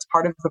think that's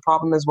part of the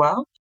problem as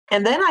well.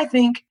 And then I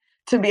think,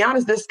 to be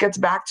honest, this gets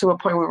back to a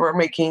point we were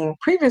making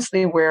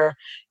previously where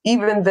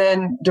even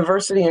then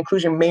diversity and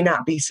inclusion may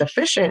not be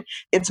sufficient.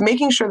 It's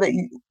making sure that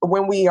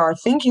when we are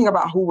thinking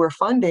about who we're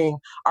funding,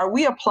 are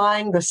we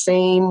applying the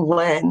same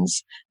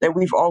lens that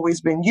we've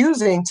always been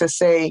using to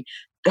say,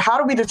 how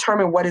do we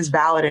determine what is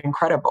valid and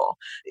credible?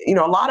 A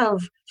lot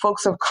of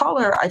folks of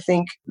color, I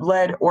think,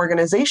 led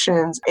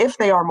organizations, if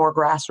they are more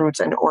grassroots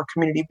or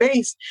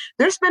community-based,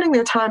 they're spending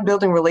their time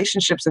building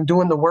relationships and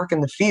doing the work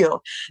in the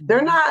field.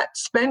 They're not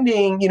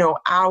spending,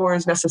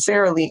 hours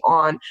necessarily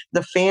on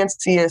the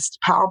fanciest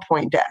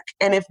PowerPoint deck.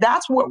 And if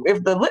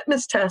the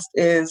litmus test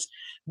is,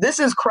 this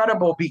is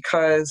credible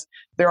because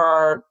there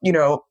are,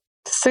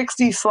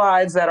 60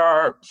 slides that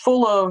are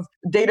full of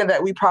data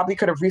that we probably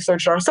could have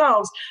researched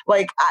ourselves,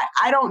 like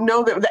I don't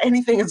know that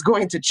anything is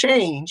going to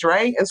change,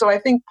 right? And so I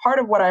think part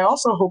of what I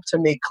also hope to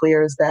make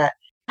clear is that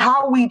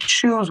how we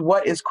choose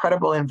what is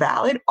credible and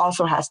valid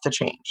also has to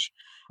change.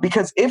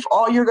 Because if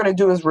all you're going to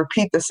do is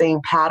repeat the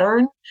same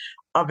pattern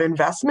of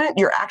investment,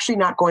 you're actually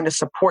not going to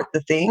support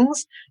the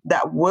things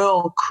that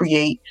will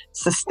create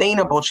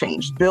sustainable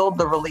change, build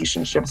the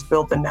relationships,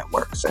 build the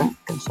networks, and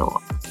so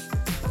on.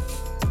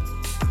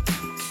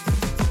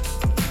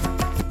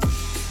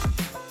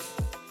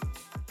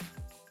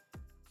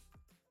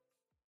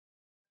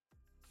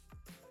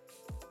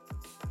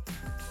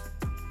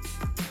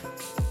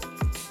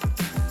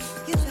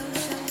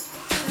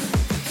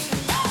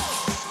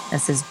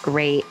 This is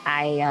great.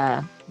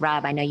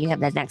 Rob, I know you have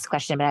the next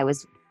question, but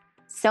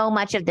so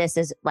much of this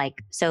is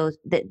like,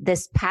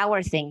 this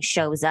power thing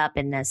shows up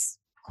in this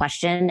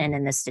question and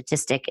in this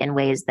statistic in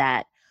ways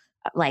that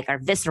like are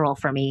visceral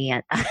for me.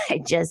 And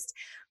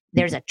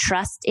there's a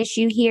trust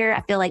issue here.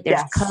 I feel like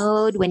there's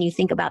code when you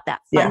think about that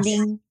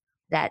funding,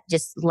 that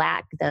just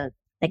lack the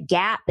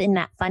gap in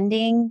that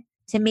funding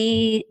to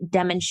me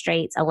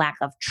demonstrates a lack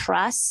of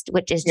trust,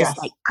 which is just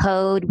like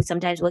code.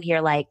 Sometimes we'll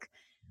hear like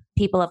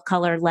people of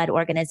color led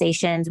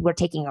organizations, we're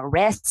taking a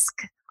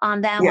risk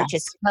on them, which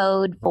is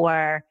code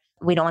for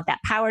we don't want that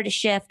power to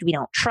shift. We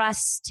don't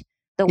trust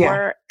the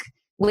work,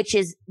 which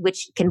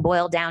can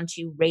boil down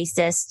to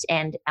racist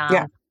and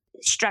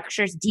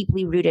structures,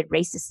 deeply rooted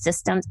racist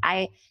systems.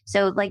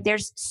 So like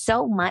there's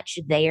so much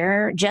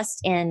there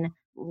just in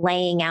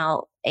laying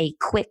out a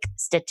quick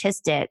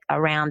statistic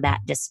around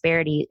that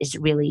disparity is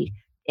really,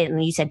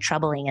 and you said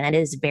troubling, and that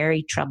is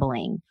very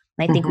troubling.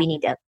 And I think we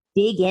need to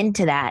dig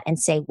into that and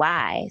say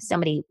why.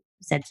 Somebody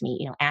said to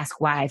me,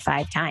 ask why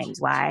 5 times.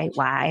 Why?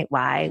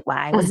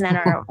 Wasn't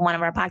that one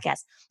of our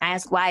podcasts? I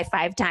ask why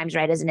 5 times,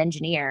 right, as an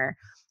engineer.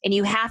 And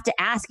you have to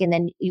ask, and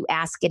then you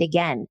ask it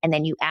again, and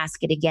then you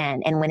ask it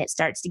again. And when it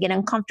starts to get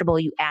uncomfortable,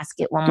 you ask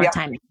it one more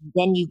time.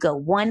 Then you go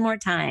one more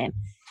time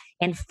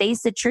and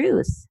face the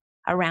truth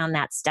around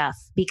that stuff,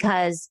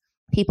 because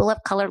people of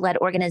color-led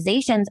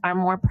organizations are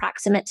more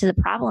proximate to the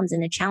problems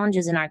and the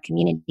challenges in our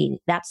community.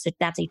 That's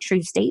a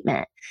true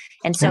statement.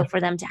 And so for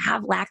them to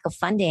have lack of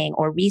funding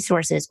or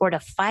resources, or to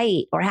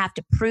fight or have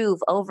to prove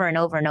over and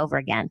over and over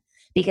again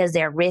because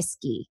they're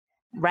risky,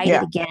 write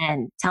it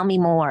again, tell me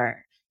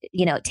more.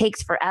 It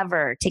takes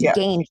forever to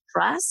gain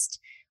trust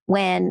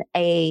when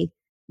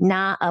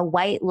not a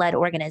white-led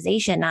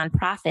organization,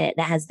 nonprofit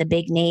that has the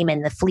big name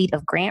and the fleet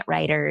of grant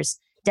writers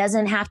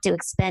doesn't have to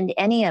expend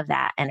any of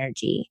that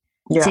energy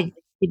to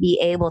be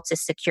able to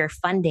secure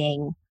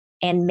funding,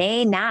 and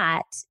may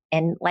not,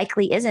 and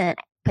likely isn't,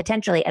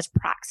 potentially as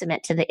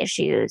proximate to the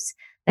issues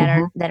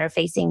that are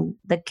facing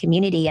the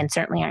community, and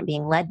certainly aren't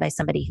being led by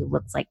somebody who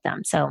looks like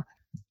them. So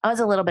that was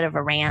a little bit of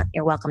a rant.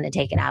 You're welcome to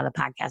take it out of the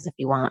podcast if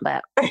you want,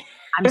 but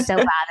I'm so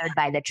bothered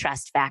by the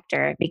trust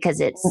factor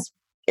because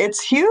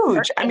it's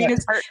huge. I mean,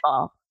 it's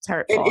hurtful. It's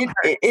hurtful.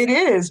 It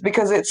is,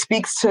 because it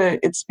speaks to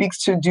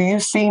do you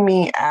see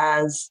me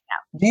as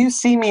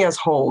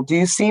whole? Do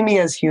you see me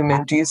as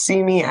human? Do you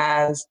see me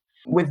as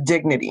with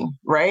dignity?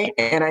 Right.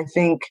 And I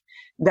think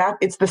that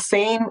it's the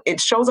same. It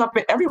shows up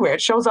everywhere.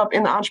 It shows up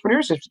in the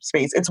entrepreneurship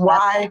space. It's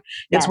why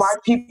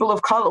people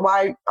of color,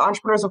 why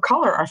entrepreneurs of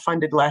color are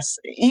funded less,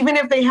 even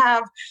if they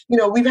have,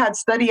 we've had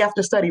study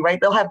after study, right?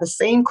 They'll have the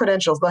same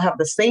credentials. They'll have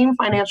the same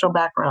financial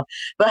background.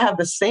 They'll have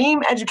the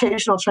same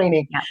educational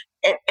training,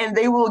 and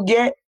they will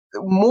get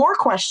more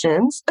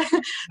questions.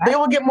 They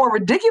will get more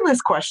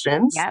ridiculous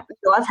questions.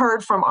 I've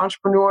heard from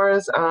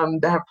entrepreneurs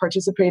that have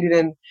participated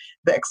in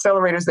the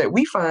accelerators that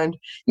we fund,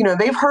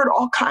 they've heard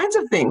all kinds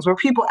of things where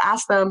people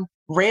ask them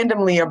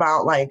randomly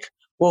about like,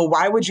 well,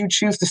 why would you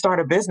choose to start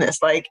a business?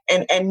 Like,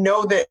 and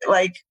know that,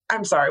 like,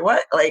 I'm sorry,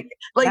 what?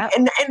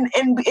 And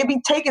it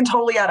be taken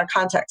totally out of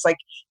context. Like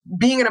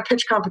being in a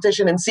pitch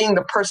competition and seeing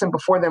the person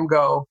before them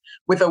go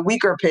with a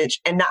weaker pitch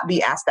and not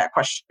be asked that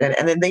question.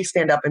 And then they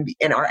stand up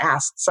and are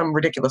asked some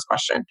ridiculous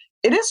question.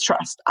 It is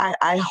trust.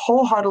 I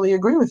wholeheartedly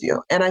agree with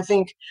you. And I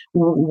think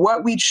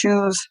what we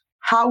choose,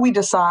 how we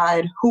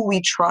decide who we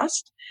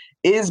trust,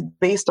 is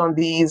based on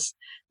these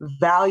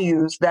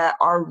values that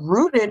are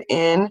rooted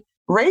in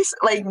race,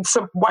 like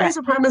white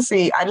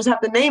supremacy. I just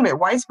have to name it.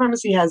 White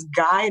supremacy has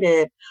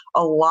guided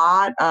a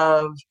lot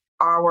of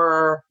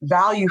our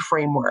value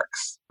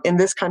frameworks in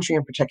this country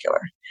in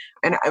particular.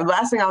 And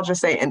last thing I'll just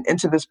say, and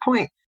to this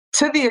point,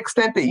 to the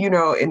extent that,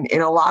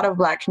 in a lot of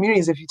Black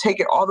communities, if you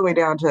take it all the way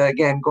down to,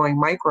 again, going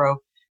micro,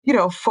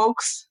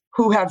 folks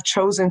who have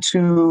chosen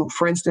to,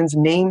 for instance,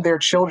 name their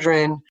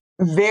children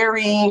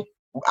very,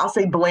 I'll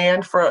say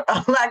bland for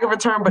a lack of a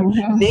term, but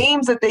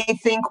names that they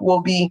think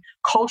will be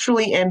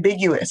culturally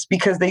ambiguous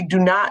because they do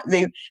not,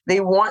 they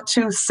want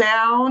to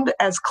sound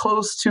as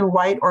close to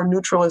white or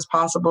neutral as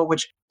possible,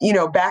 which,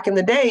 back in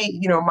the day,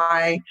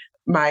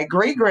 my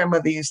great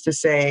grandmother used to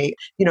say,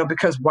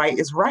 because white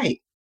is right.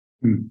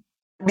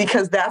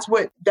 Because that's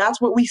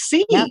what we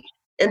see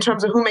in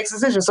terms of who makes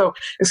decisions. So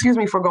excuse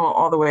me for going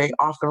all the way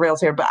off the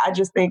rails here, but I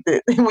just think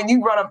that when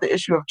you brought up the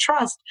issue of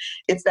trust,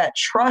 it's that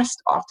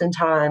trust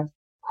oftentimes,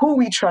 who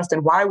we trust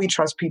and why we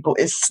trust people,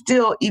 is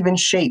still even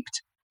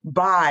shaped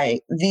by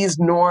these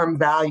norm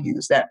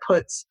values that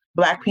puts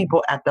Black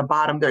people at the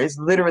bottom. There is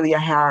literally a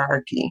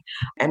hierarchy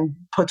and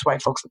puts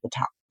white folks at the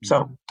top.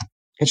 So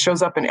it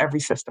shows up in every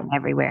system.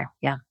 Everywhere.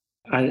 Yeah.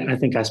 I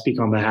think I speak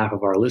on behalf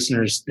of our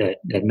listeners that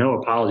no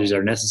apologies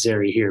are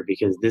necessary here,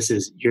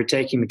 because you're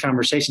taking the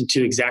conversation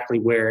to exactly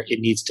where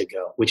it needs to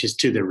go, which is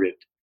to the root.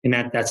 And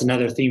that's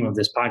another theme of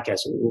this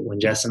podcast. When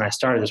Jess and I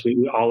started this,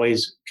 we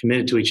always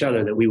committed to each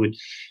other that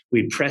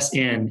we'd press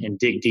in and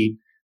dig deep,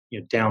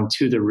 down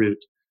to the root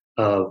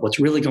of what's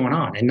really going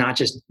on, and not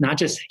just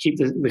keep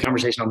the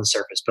conversation on the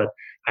surface.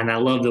 And I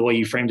love the way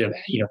you framed it.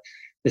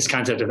 this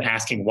concept of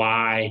asking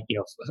why,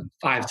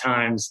 5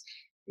 times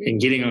and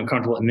getting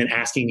uncomfortable and then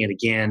asking it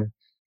again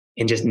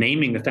and just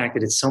naming the fact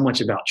that it's so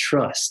much about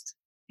trust.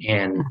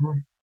 And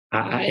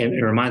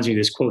it reminds me of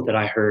this quote that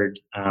I heard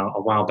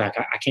a while back.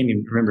 I can't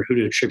even remember who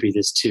to attribute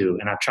this to.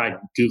 And I've tried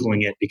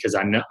Googling it because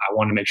I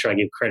want to make sure I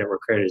give credit where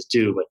credit is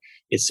due, but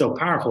it's so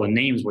powerful and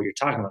names what you're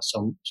talking about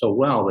so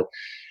well. But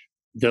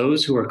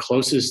those who are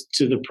closest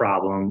to the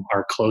problem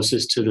are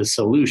closest to the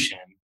solution,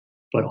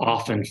 but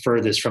often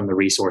furthest from the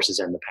resources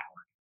and the power.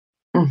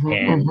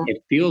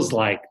 It feels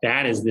like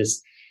that is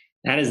this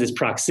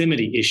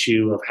proximity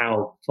issue of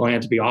how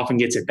philanthropy often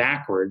gets it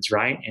backwards,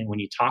 right? And when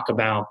you talk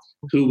about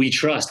who we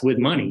trust with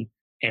money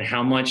and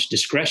how much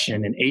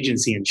discretion and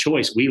agency and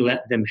choice we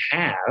let them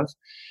have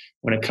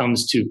when it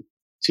comes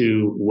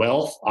to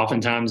wealth,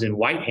 oftentimes in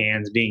white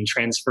hands being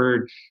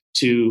transferred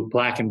to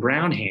Black and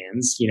brown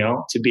hands,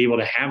 to be able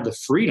to have the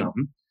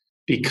freedom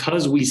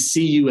because we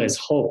see you as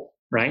whole,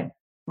 right?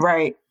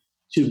 Right.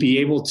 To be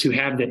able to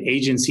have the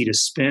agency to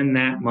spend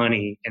that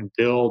money and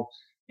build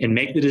and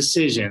make the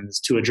decisions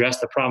to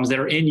address the problems that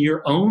are in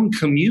your own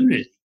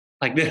community,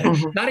 like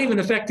not even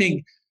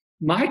affecting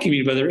my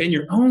community, but they're in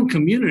your own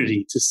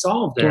community to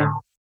solve them.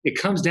 Yeah. It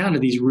comes down to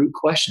these root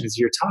questions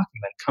you're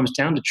talking about. It comes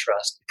down to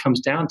trust. It comes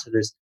down to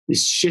this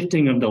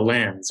shifting of the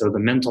lens or the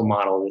mental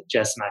model that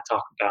Jess and I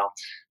talk about.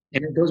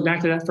 And it goes back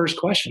to that first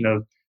question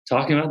of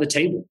talking about the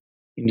table.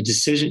 In the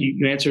decision,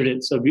 you answered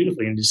it so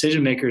beautifully. In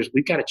decision makers,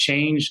 we've got to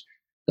change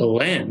the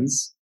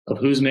lens of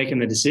who's making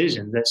the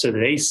decisions so that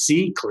they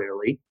see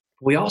clearly.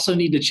 We also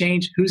need to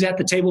change who's at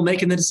the table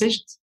making the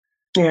decisions.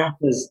 Yeah.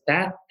 Because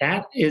that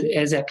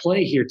is at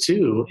play here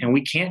too. And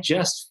we can't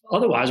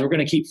otherwise we're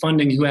going to keep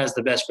funding who has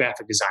the best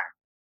graphic designer.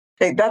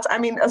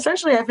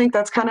 Essentially, I think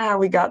that's kind of how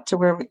we got to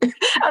where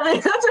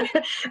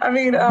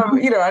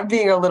I'm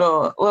being a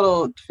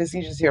little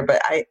facetious here,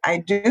 but I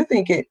do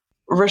think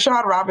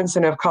Rashad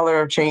Robinson of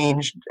Color of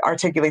Change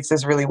articulates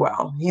this really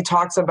well. He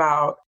talks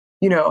about,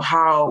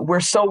 how we're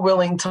so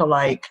willing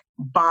to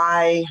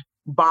buy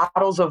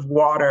bottles of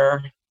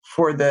water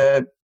for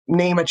the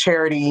name a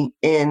charity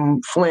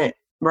in Flint,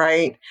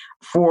 right?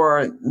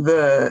 For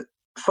the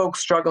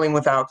folks struggling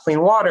without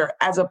clean water,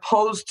 as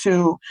opposed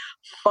to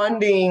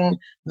funding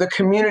the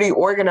community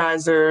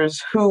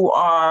organizers who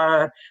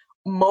are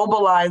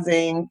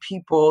mobilizing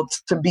people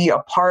to be a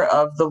part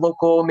of the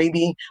local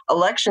maybe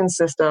election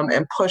system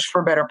and push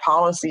for better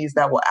policies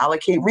that will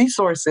allocate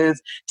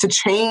resources to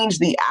change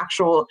the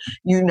actual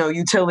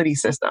utility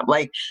system.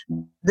 I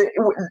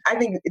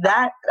think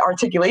that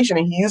articulation,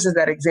 and he uses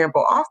that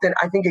example often,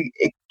 I think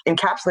it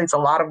encapsulates a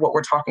lot of what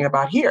we're talking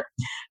about here,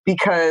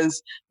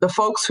 because the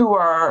folks who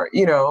are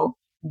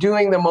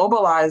doing the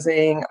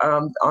mobilizing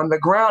on the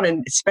ground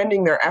and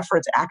spending their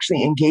efforts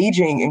actually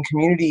engaging in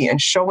community and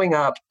showing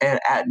up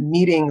at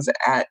meetings,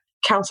 at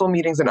council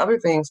meetings and other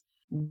things,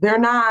 they're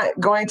not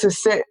going to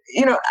sit,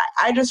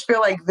 I just feel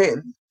like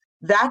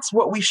that's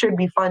what we should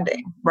be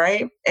funding,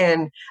 right?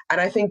 And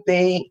I think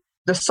the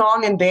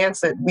song and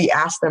dance that we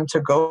ask them to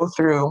go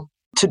through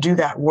to do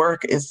that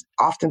work is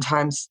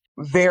oftentimes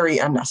very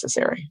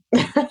unnecessary.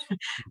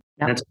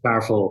 That's a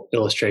powerful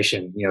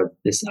illustration.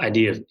 This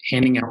idea of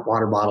handing out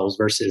water bottles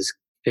versus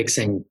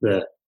fixing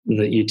the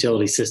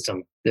utility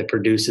system that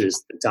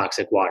produces the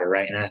toxic water,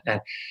 right?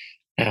 And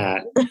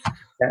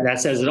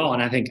that says it all.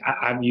 And I think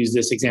I've used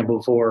this example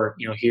before,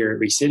 here at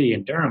ReCity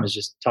in Durham, is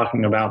just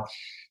talking about,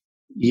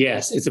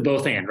 yes, it's a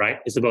both and, right?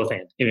 It's a both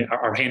and.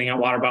 Are handing out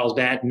water bottles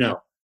bad?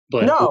 No.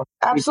 But no,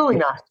 absolutely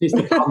not. It's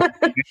the problem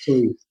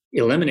actually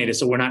eliminate it,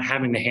 so we're not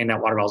having to hand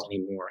out water bottles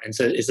anymore. And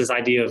so it's this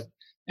idea of,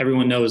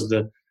 everyone knows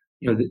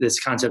this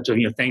concept of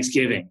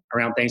Thanksgiving.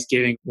 Around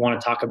Thanksgiving, we want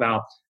to talk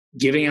about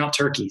giving out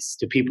turkeys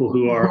to people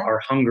who are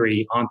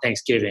hungry on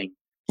Thanksgiving.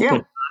 Yeah.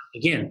 But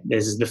again,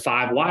 this is the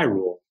 5 why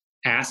rule.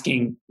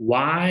 Asking,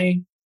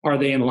 why are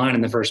they in line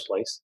in the first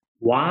place?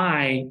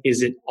 Why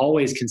is it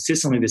always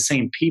consistently the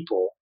same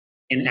people?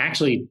 And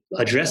actually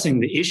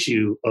addressing the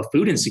issue of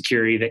food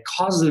insecurity that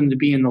causes them to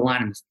be in the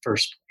line in the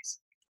first place.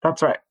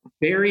 That's right.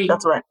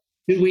 That's right.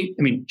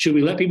 Should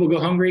we let people go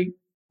hungry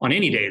on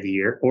any day of the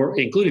year, or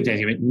including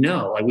Thanksgiving?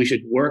 No, we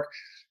should work.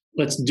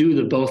 Let's do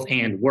the both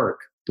and work,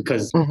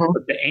 because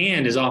the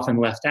and is often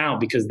left out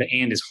because the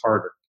and is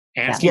harder.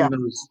 Asking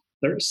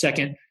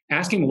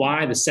asking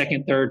why the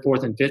second, third,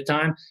 fourth, and fifth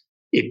time,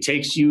 it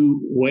takes you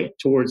way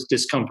towards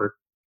discomfort,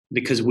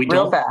 because we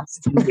don't want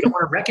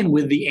to reckon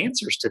with the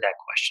answers to that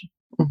question.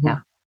 Mm-hmm.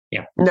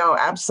 Yeah. No,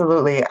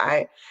 absolutely.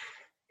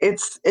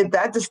 It's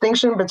that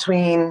distinction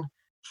between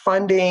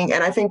funding,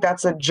 and I think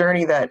that's a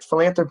journey that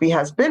philanthropy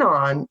has been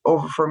on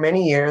for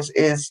many years,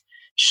 is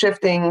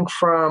shifting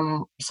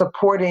from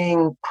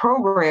supporting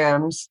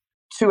programs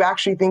to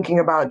actually thinking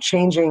about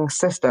changing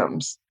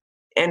systems.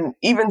 And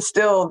even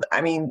still,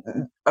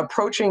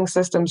 approaching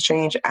systems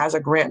change as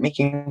a grant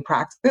making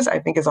practice, I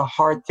think, is a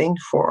hard thing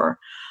for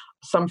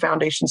some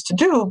foundations to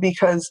do,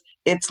 because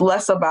it's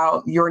less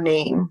about your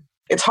name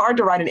it's hard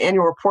to write an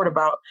annual report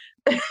about,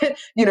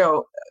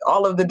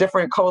 all of the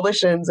different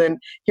coalitions, and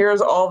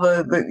here's all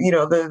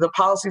the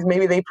policies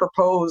maybe they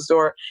proposed,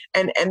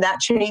 and that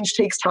change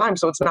takes time.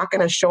 So it's not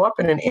going to show up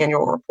in an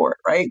annual report,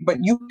 right? But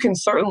you can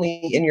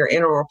certainly in your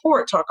annual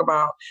report talk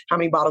about how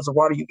many bottles of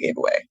water you gave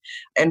away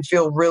and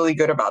feel really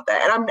good about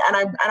that. I'm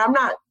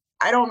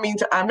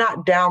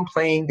not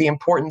downplaying the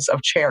importance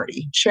of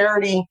charity.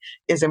 Charity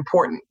is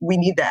important. We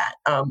need that.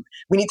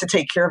 We need to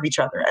take care of each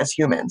other as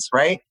humans,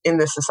 right, in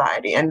this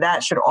society. And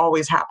that should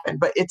always happen.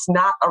 But it's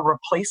not a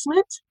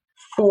replacement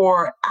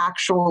for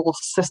actual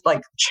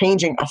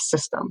changing a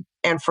system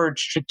and for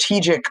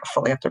strategic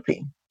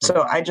philanthropy.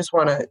 So I just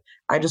want to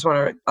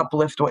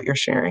uplift what you're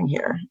sharing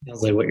here.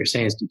 Sounds like what you're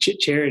saying is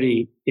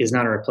charity is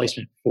not a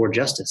replacement for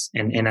justice.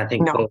 And I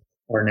think both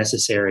are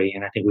necessary.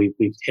 And I think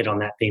we've hit on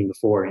that theme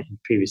before in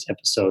previous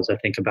episodes. I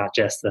think about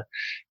just the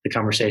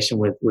conversation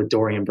with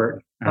Dorian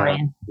Burton.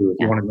 You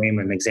want to name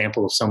an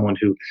example of someone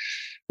who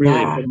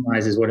really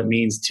epitomizes what it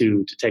means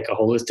to take a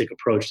holistic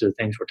approach to the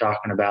things we're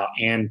talking about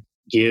and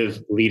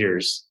give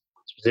leaders,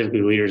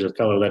 specifically leaders of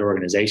color-led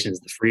organizations,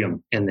 the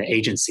freedom and the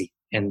agency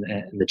and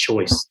the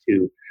choice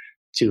to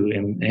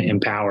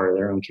empower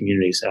their own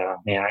communities.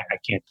 Man, I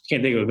can't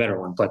think of a better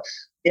one. But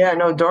yeah,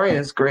 no, Dorian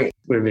is great.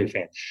 We're a big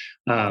fan.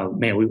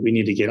 Man, we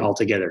need to get all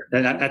together.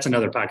 That's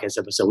another podcast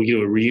episode. We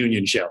do a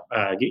reunion show.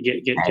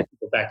 Get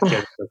people back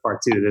together for part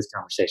 2 of this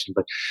conversation.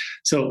 But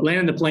so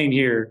landing the plane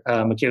here,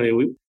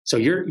 Michaela. So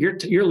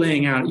you're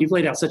laying out. You've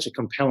laid out such a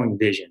compelling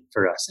vision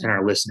for us and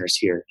our listeners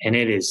here, and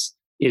it is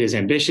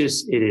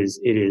ambitious. It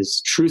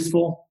is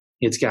truthful.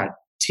 It's got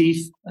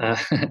teeth. I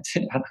can't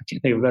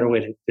think of a better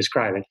way to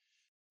describe it.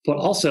 But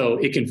also,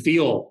 it can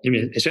feel,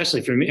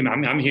 especially for me,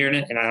 I'm hearing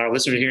it and our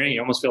listeners are hearing it, you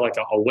almost feel like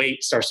a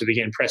weight starts to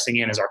begin pressing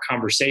in as our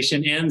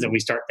conversation ends and we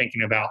start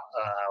thinking about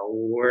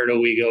where do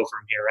we go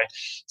from here, right?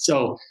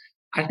 So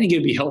I think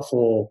it'd be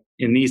helpful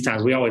in these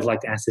times. We always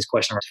like to ask this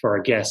question for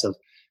our guests of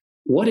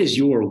what is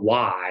your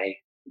why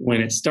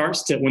when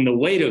the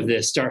weight of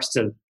this starts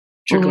to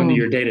trickle into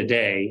your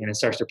day-to-day and it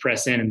starts to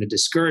press in and the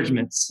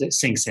discouragement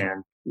sinks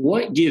in.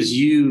 What gives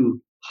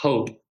you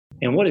hope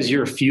and what is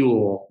your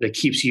fuel that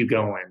keeps you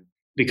going?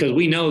 Because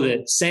we know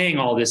that saying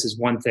all this is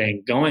one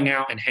thing, going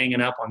out and hanging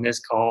up on this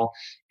call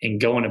and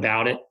going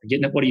about it,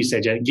 what do you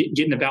say, Jed?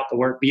 Getting about the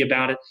work, be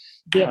about it.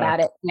 Be about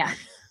it, yeah.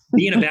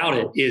 Being about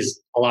it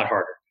is a lot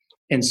harder.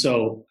 And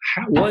so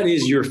what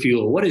is your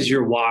fuel? What is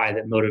your why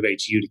that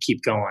motivates you to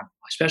keep going,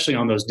 especially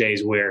on those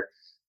days where,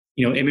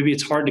 and maybe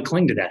it's hard to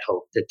cling to that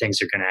hope that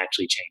things are going to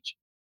actually change?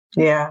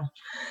 Yeah,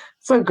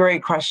 it's a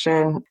great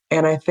question.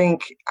 And I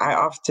think I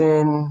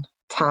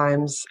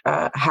oftentimes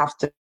have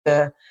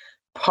to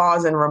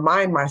pause and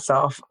remind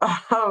myself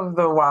of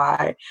the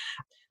why.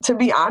 To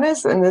be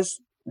honest, and there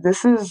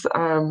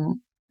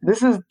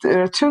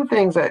are 2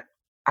 things that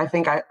I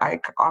think I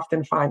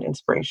often find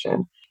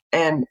inspiration,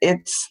 and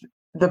it's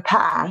the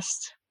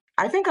past.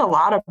 I think a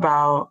lot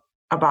about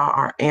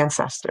our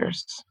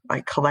ancestors,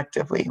 like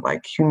collectively,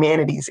 like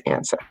humanity's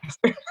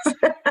ancestors.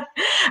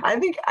 I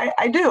think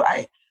I do.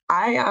 I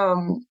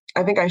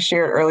think I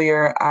shared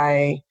earlier.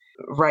 I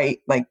write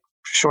like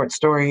short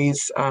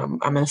stories. I'm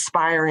an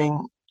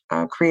aspiring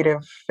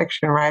creative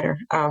fiction writer.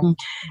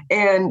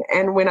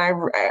 And when I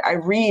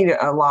read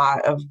a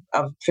lot of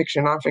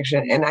fiction,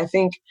 nonfiction, and I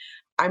think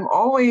I'm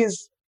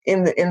always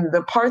in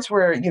the parts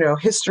where,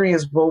 history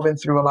is woven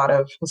through a lot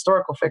of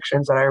historical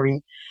fictions that I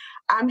read,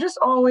 I'm just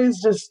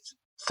always just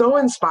so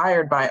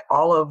inspired by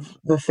all of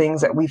the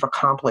things that we've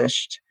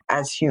accomplished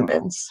as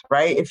humans,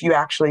 right? If you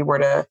actually were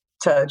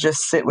to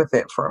just sit with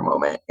it for a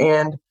moment.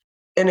 And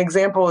an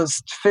example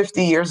is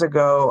 50 years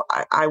ago,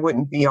 I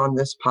wouldn't be on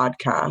this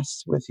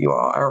podcast with you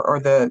all or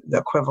the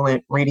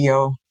equivalent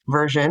radio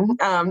version.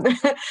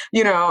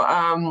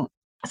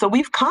 So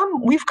we've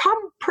come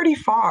pretty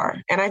far.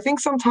 And I think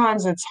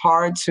sometimes it's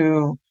hard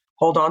to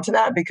hold on to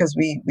that because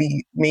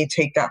we may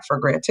take that for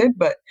granted.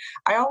 But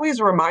I always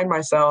remind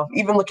myself,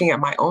 even looking at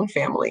my own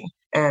family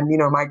and,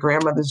 my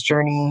grandmother's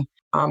journey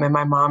and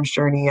my mom's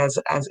journey as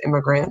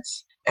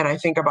immigrants. And I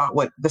think about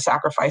what the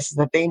sacrifices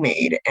that they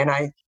made. And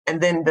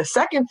then the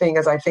second thing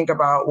is I think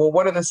about, well,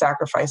 what are the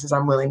sacrifices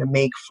I'm willing to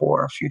make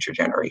for future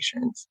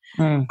generations?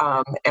 And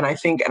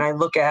I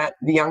look at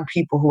the young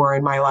people who are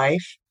in my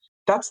life.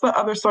 That's the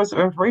other source of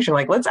inspiration.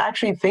 Like, let's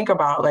actually think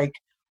about like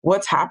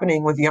what's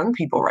happening with young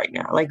people right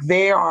now. Like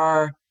they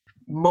are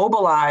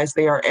mobilized,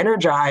 they are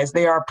energized,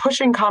 they are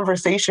pushing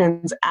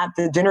conversations at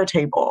the dinner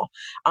table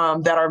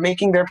that are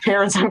making their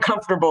parents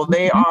uncomfortable.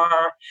 They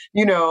are,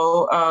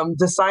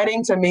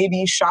 deciding to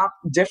maybe shop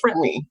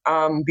differently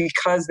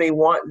because they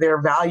want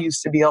their values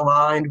to be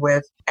aligned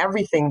with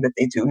everything that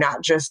they do,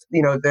 not just,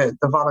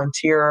 the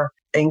volunteer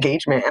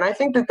engagement. And I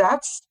think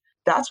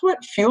that's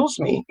what fuels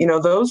me.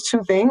 Those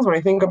 2 things, when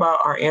I think about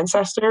our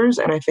ancestors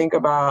and I think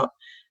about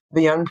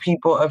the young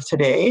people of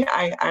today,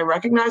 I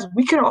recognize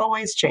we can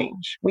always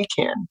change. We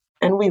can,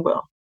 and we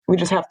will. We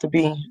just have to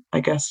be, I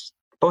guess,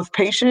 both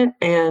patient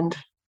and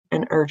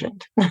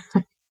urgent.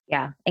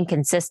 Yeah, and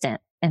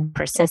consistent and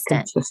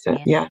persistent.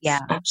 Yes,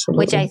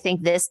 absolutely. Which I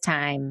think this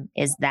time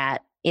is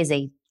that is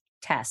a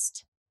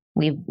test.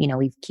 We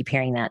keep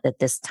hearing that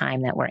this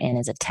time that we're in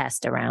is a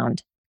test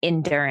around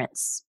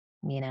endurance.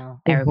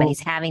 Everybody's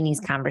having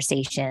these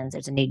conversations.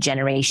 There's a new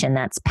generation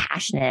that's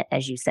passionate,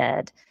 as you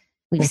said.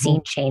 We've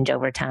seen change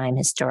over time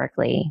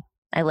historically.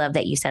 I love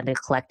that you said the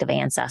collective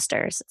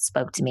ancestors. It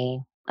spoke to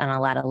me on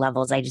a lot of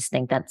levels. I just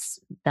think that's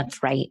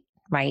right.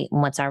 And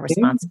what's our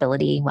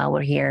responsibility while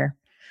we're here?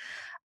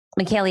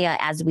 Michaelia,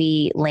 as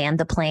we land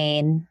the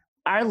plane,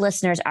 our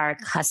listeners are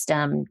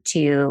accustomed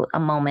to a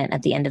moment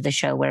at the end of the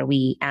show where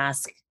we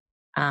ask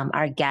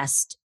our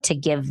guest to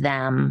give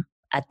them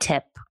a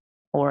tip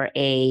or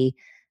an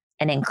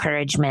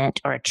encouragement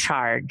or a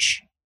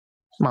charge,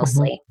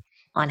 mostly,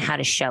 on how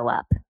to show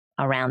up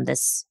around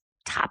this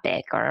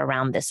topic or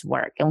around this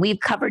work. And we've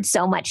covered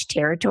so much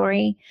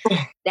territory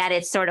that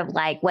it's sort of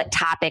like, what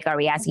topic are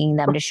we asking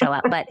them to show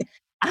up? But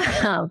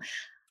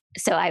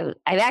so I'm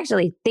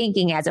actually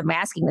thinking, as I'm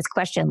asking this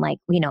question, like,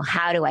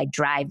 how do I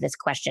drive this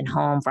question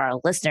home for our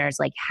listeners?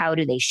 Like, how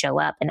do they show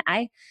up? And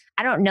I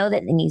don't know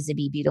that it needs to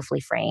be beautifully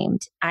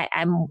framed.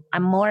 I'm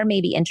more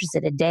maybe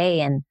interested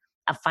today in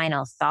a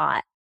final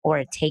thought or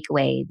a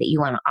takeaway that you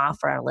want to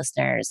offer our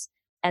listeners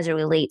as it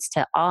relates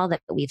to all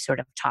that we've sort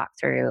of talked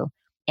through,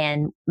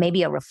 and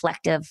maybe a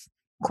reflective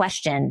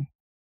question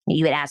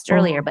you had asked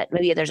earlier, but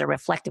maybe there's a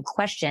reflective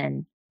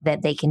question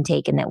that they can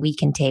take and that we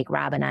can take,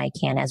 Rob and I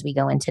can, as we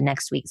go into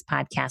next week's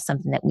podcast,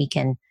 something that we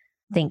can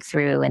think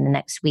through in the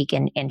next week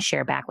and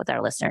share back with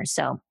our listeners.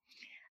 So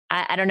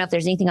I don't know if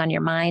there's anything on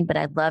your mind, but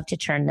I'd love to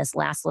turn this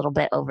last little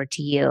bit over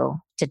to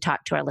you to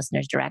talk to our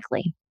listeners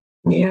directly.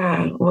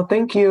 Yeah, well,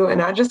 thank you.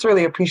 And I just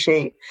really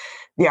appreciate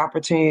the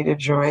opportunity to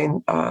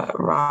join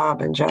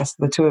Rob and Jess,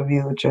 the two of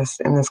you,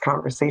 just in this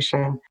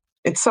conversation.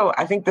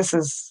 I think this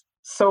is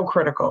so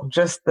critical,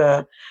 just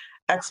the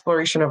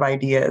exploration of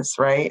ideas,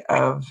 right?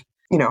 Of,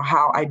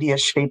 how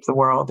ideas shape the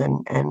world.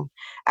 And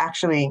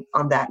actually,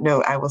 on that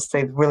note, I will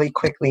say really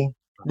quickly,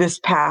 this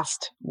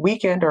past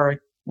weekend, or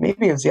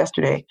maybe it was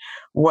yesterday,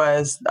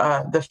 was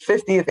the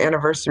 50th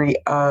anniversary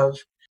of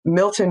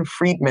Milton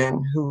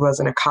Friedman, who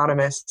was an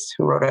economist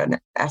who wrote an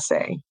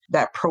essay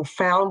that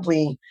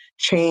profoundly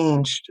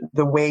changed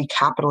the way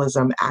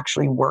capitalism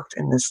actually worked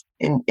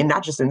in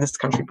not just in this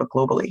country, but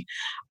globally.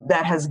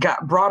 That has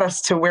brought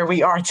us to where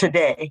we are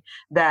today.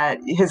 That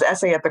his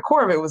essay, at the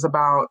core of it, was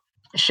about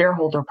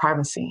shareholder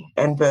primacy,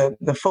 and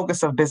the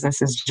focus of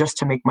business is just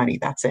to make money.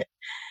 That's it.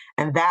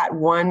 And that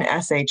one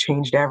essay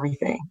changed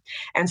everything.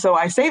 And so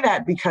I say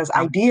that because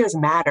ideas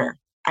matter.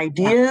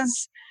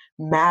 Ideas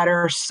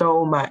matter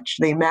so much.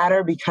 They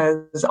matter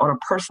because on a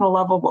personal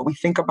level, what we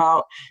think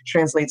about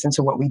translates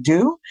into what we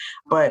do.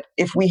 But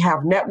if we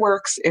have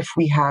networks, if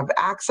we have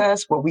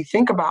access, what we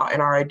think about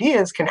and our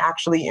ideas can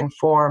actually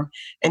inform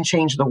and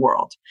change the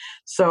world.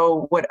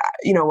 So what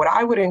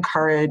I would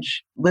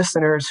encourage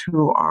listeners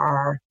who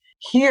are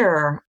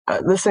here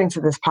listening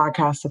to this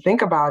podcast to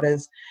think about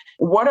is,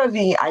 what are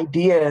the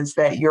ideas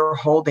that you're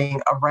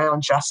holding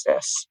around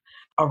justice,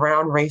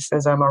 around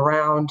racism,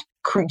 around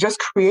just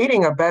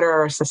creating a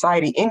better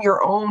society in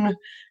your own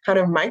kind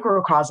of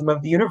microcosm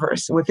of the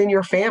universe, within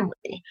your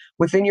family,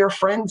 within your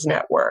friends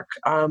network?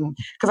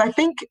 Because I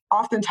think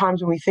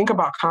oftentimes when we think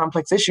about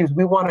complex issues,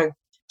 we want to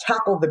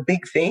tackle the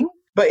big thing.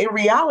 But in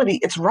reality,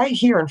 it's right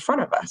here in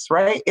front of us,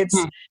 right?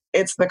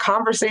 It's the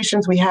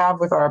conversations we have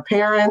with our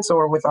parents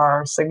or with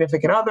our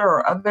significant other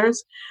or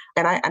others.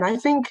 And I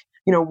think,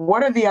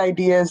 what are the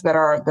ideas that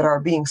are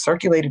being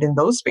circulated in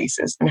those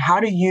spaces, and how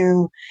do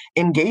you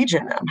engage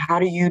in them? How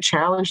do you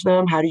challenge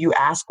them? How do you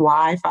ask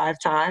why 5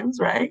 times,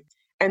 right?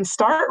 And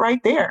start right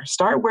there.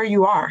 Start where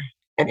you are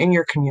and in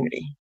your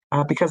community,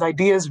 because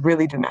ideas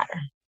really do matter.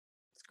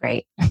 That's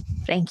great.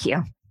 Thank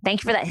you.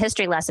 Thank you for that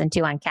history lesson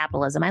too on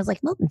capitalism. I was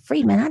like, Milton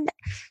Friedman, I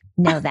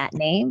know that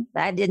name.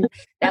 I didn't.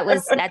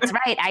 That's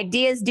right.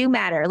 Ideas do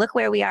matter. Look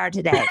where we are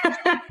today.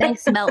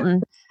 Thanks,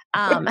 Milton.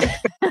 That's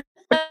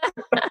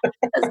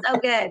so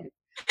good.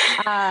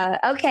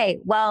 Okay.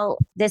 Well,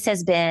 this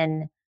has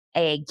been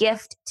a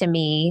gift to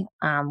me.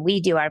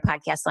 We do our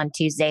podcast on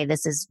Tuesday.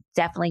 This is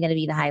definitely going to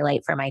be the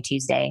highlight for my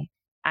Tuesday.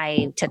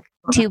 I took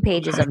 2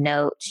 pages of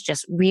notes,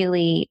 just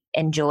really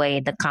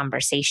enjoyed the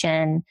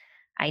conversation.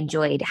 I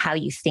enjoyed how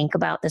you think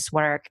about this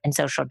work and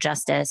social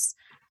justice.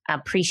 I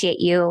appreciate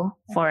you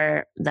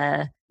for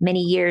the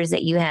many years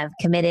that you have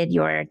committed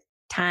your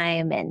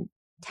time and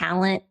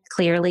talent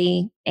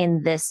clearly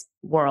in this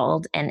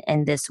world and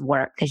in this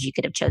work, because you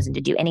could have chosen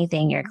to do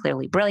anything. You're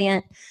clearly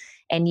brilliant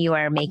and you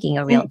are making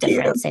a real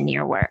difference in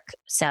your work.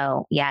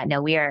 So yeah,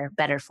 no, we are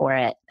better for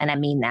it. And I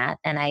mean that.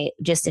 And I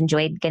just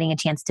enjoyed getting a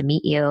chance to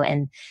meet you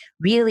and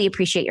really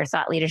appreciate your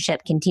thought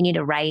leadership. Continue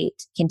to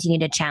write, continue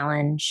to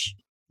challenge,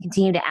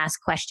 continue to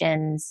ask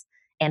questions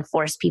and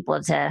force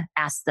people to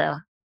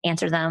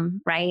answer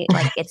them, right?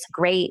 Like, it's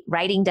great.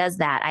 Writing does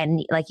that.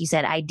 And like you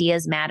said,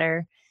 ideas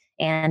matter.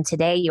 And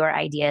today your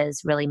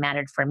ideas really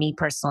mattered for me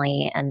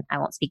personally. And I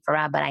won't speak for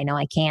Rob, but I know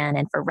I can.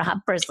 And for Rob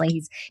personally,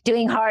 he's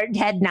doing hard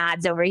head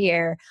nods over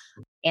here,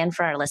 and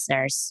for our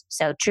listeners.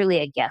 So truly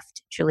a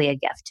gift, truly a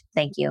gift.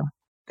 Thank you.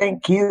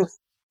 Thank you.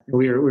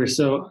 We're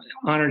so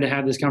honored to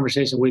have this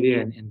conversation with you,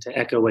 and to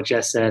echo what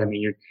Jess said. I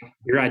mean,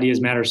 your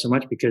ideas matter so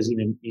much because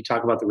you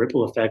talk about the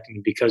ripple effect,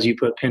 and because you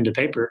put pen to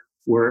paper,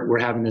 we're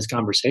having this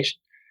conversation,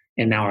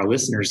 and now our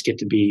listeners get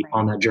to be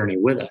on that journey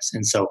with us.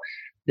 And so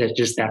that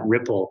just that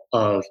ripple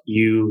of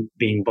you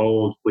being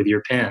bold with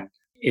your pen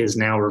is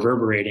now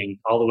reverberating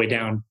all the way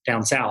down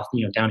south,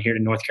 down here to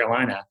North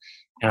Carolina,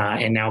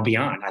 and now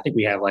beyond. I think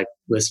we have like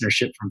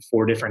listenership from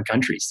 4 different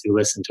countries who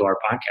listen to our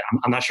podcast.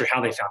 I'm not sure how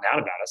they found out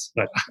about us,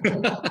 but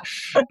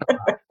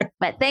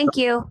but thank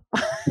you.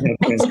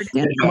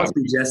 It must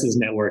be Jess's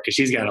network, because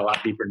she's got a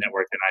lot deeper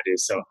network than I do.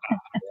 So,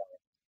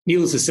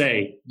 needless to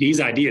say,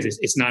 these ideas,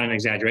 it's not an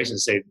exaggeration to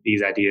say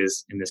these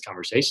ideas in this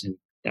conversation,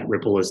 that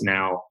ripple is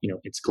now,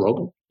 it's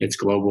global. It's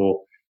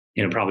global,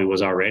 and it probably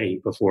was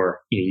already before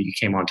you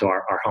came onto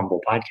our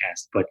humble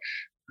podcast. But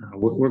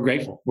we're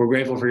grateful. We're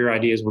grateful for your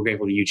ideas. We're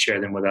grateful that you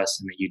share them with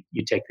us, and that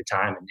you take the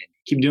time and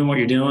keep doing what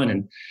you're doing.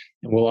 And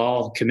we'll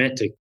all commit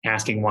to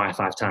asking why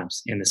 5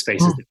 times in the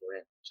spaces that we're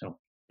in. So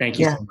thank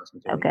you so much.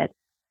 Oh, good.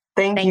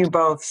 Thank you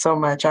both so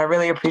much. I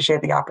really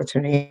appreciate the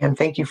opportunity, and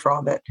thank you for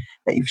all that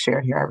you've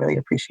shared here. I really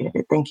appreciate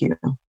it. Thank you.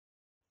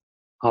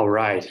 All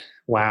right.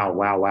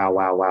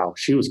 Wow.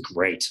 She was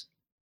great.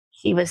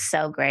 She was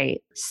so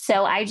great.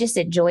 So I just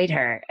enjoyed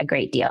her a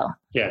great deal.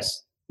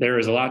 Yes. There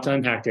is a lot to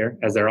unpack there,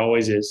 as there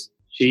always is.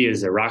 She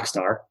is a rock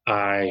star.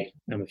 I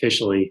am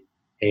officially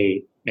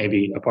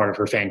maybe a part of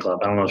her fan club.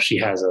 I don't know if she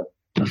has a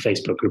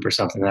Facebook group or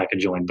something that I could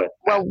join, but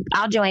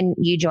I'll join,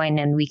 you join,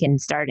 and we can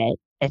start it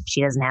if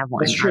she doesn't have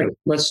one. That's true.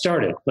 Let's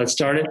start it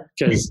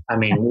because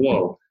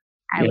whoa.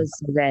 I was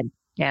so good.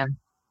 Yeah.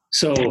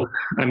 So,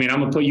 I'm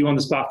going to put you on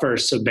the spot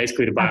first. So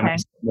basically to buy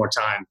myself more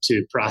time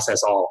to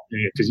process all,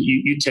 because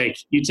you take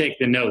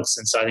the notes.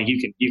 And so I think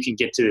you can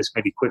get to this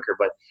maybe quicker,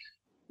 but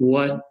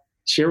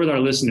share with our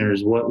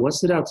listeners, what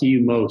stood out to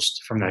you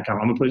most from that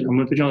comment? I'm going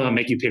to put you on and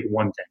make you pick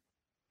one thing.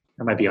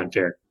 That might be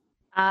unfair.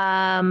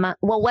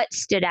 Well, what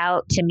stood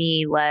out to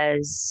me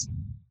was,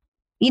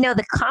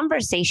 the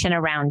conversation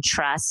around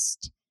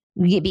trust,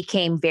 it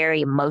became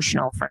very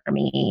emotional for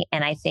me.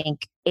 And I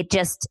think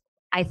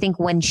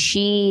when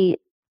she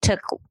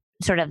took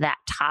sort of that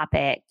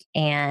topic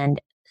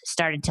and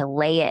started to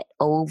lay it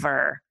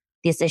over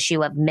this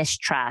issue of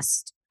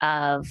mistrust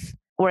of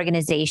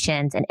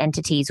organizations and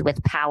entities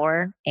with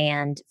power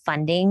and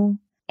funding,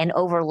 and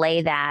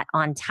overlay that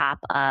on top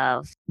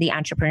of the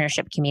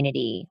entrepreneurship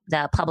community,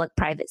 the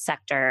public-private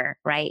sector,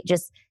 right?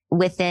 Just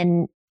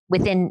within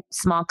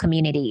small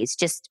communities,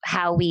 just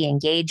how we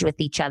engage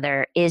with each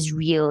other is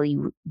really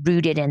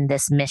rooted in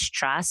this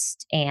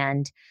mistrust.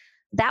 And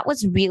that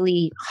was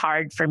really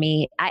hard for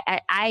me.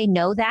 I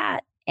know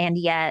that. And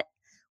yet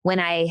when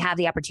I have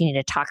the opportunity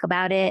to talk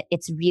about it,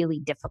 it's really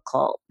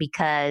difficult,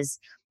 because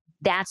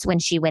that's when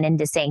she went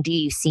into saying, do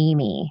you see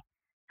me?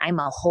 I'm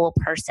a whole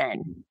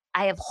person.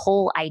 I have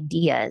whole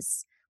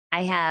ideas.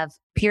 I have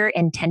pure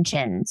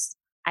intentions.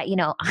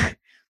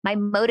 My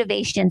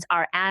motivations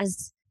are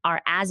as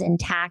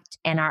intact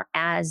and are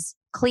as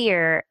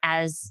clear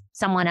as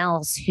someone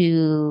else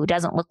who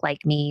doesn't look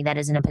like me, that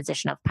is in a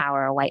position of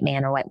power, a white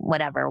man or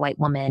white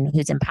woman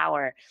who's in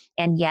power.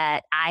 And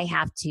yet I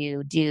have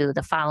to do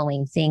the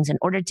following things in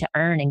order to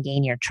earn and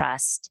gain your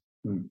trust,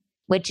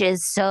 which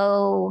is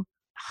so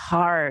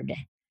hard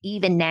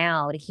even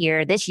now to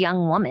hear this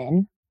young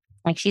woman,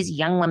 like she's a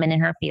young woman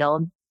in her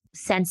field,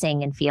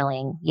 sensing and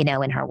feeling,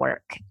 in her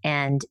work,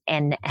 and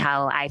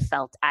how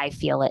I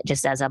feel it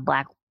just as a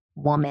Black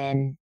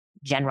woman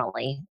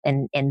generally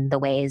in the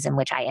ways in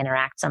which I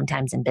interact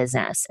sometimes in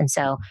business. And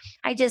so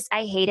I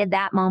hated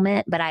that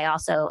moment, but I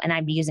also, and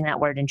I'm using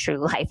that word in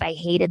true life, I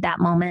hated that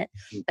moment,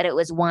 but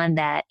it's the one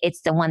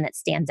that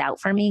stands out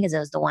for me because it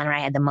was the one where I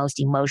had the most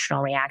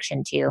emotional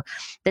reaction to.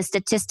 The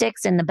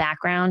statistics in the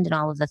background and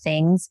all of the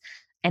things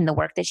and the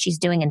work that she's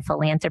doing in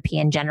philanthropy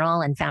in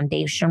general and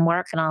foundation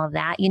work and all of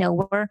that,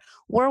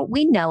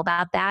 we know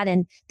about that.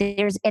 And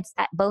it's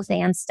that both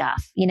and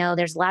stuff,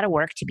 there's a lot of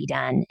work to be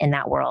done in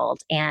that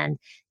world. And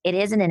it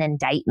isn't an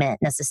indictment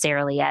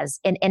necessarily and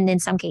in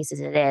some cases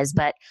it is,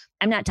 but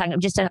I'm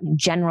just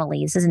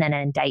generally, this isn't an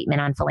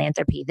indictment on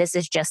philanthropy. This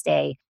is just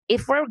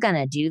if we're going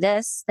to do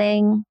this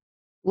thing,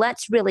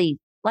 let's really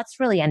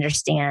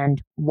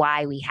understand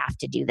why we have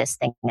to do this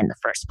thing in the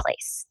first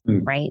place.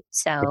 Right.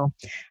 So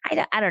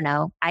I don't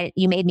know.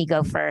 You made me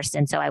go first.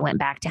 And so I went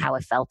back to how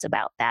I felt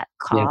about that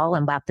call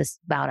and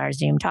about our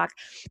Zoom talk.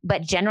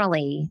 But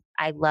generally,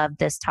 I love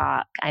this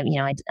talk. I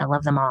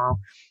love them all,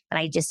 but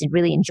I just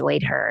really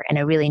enjoyed her. And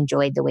I really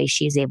enjoyed the way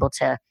she's able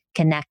to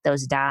connect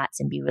those dots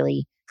and be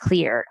really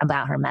clear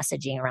about her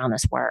messaging around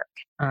this work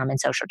and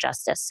social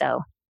justice. So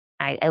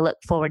I look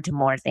forward to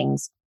more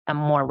things.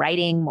 More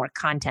writing, more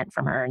content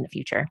from her in the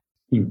future.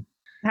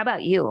 How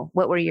about you?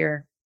 What were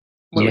your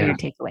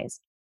takeaways?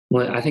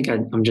 Well, I think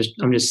I'm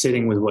just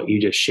sitting with what you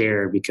just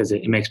shared because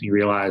it makes me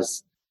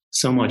realize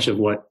so much of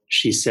what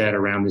she said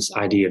around this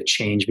idea of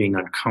change being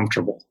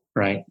uncomfortable,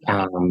 right?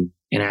 Yeah.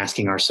 And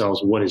asking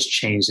ourselves what has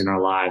changed in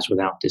our lives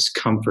without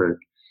discomfort,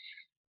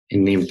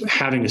 and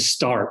having to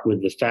start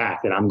with the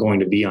fact that I'm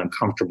going to be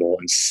uncomfortable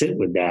and sit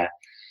with that.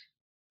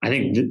 I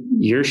think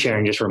your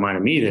sharing just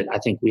reminded me that I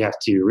think we have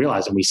to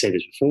realize, and we say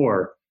this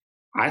before,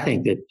 I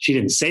think that she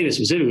didn't say this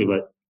specifically,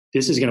 but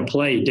this is going to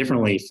play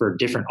differently for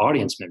different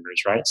audience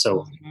members, right?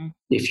 So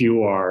if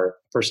you are a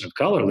person of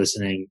color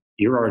listening,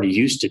 you're already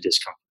used to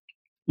discomfort.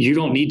 You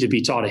don't need to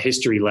be taught a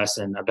history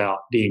lesson about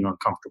being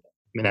uncomfortable.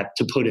 I mean, that,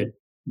 to put it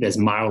as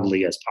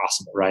mildly as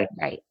possible, right?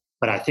 Right.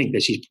 But I think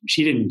that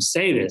she didn't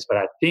say this, but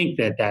I think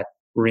that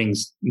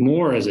rings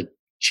more as a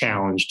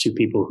challenge to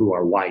people who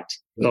are white,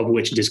 of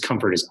which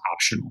discomfort is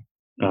optional.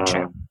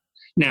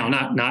 Now,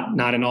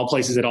 not in all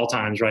places at all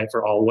times, right?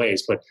 For all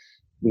ways, but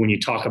when you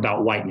talk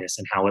about whiteness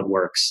and how it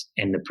works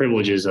and the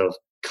privileges of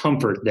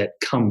comfort that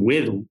come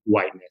with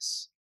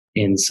whiteness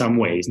in some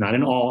ways, not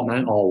in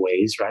all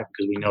ways, right?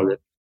 Because we know that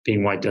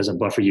being white doesn't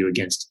buffer you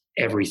against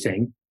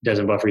everything,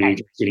 doesn't buffer you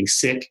against getting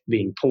sick,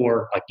 being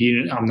poor. Like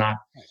I'm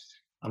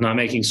not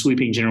making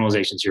sweeping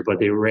generalizations here, but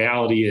the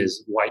reality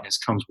is whiteness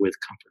comes with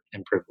comfort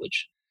and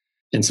privilege.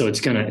 And so it's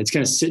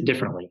gonna sit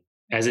differently,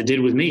 as it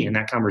did with me in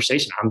that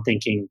conversation. I'm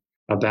thinking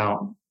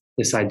about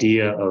this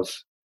idea of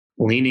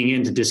leaning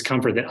into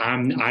discomfort, that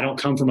I don't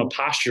come from a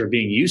posture of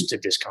being used to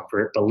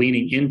discomfort, but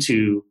leaning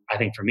into, I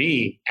think for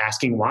me,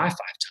 asking why 5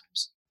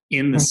 times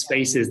in the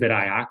spaces that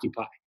I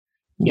occupy.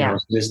 Yeah.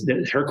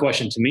 Her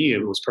question to me,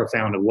 it was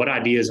profound, of what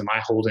ideas am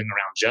I holding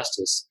around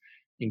justice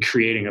in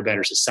creating a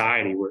better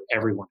society where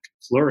everyone can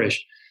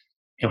flourish?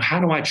 How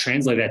do I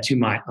translate that to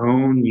my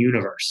own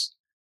universe,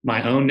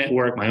 my own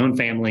network, my own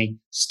family?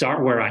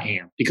 Start where I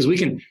am, because we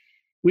can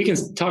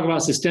talk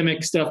about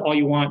systemic stuff all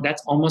you want.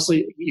 That's almost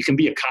like, you can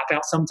be a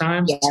cop-out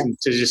sometimes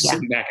to just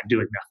sitting back and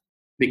doing nothing.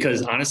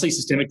 Because honestly,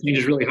 systemic change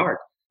is really hard.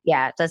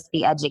 Yeah, just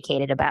be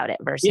educated about it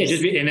versus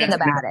and that's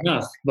about it.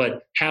 Enough.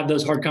 But have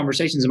those hard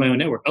conversations in my own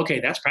network. Okay,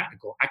 that's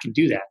practical. I can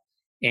do that.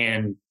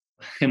 And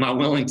am I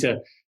willing to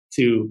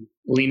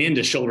lean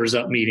into shoulders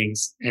up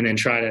meetings and then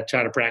try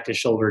to practice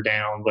shoulder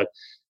down? But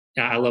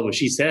I love what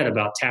she said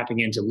about tapping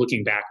into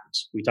looking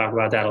backwards. We talk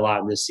about that a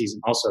lot this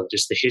season. Also,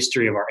 just the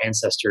history of our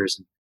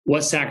ancestors.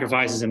 What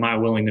sacrifices am I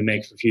willing to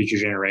make for future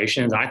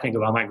generations? I think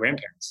about my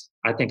grandparents.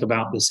 I think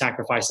about the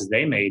sacrifices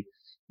they made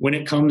when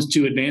it comes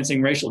to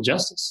advancing racial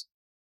justice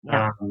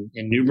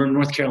in New Bern,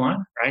 North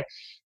Carolina, right?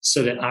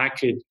 So that I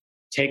could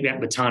take that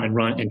baton and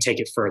run and take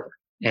it further.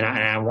 And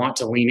I want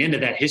to lean into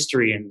that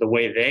history and the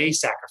way they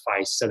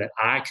sacrificed, so that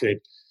I could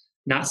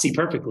not see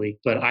perfectly,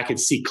 but I could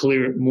see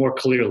more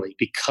clearly,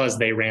 because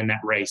they ran that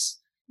race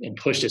and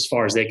pushed as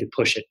far as they could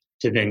push it,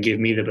 to then give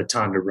me the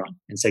baton to run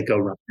and say, go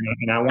run.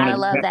 And I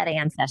love that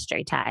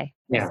ancestry, Ty.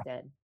 That's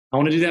good. I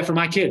want to do that for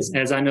my kids,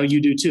 as I know you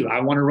do too.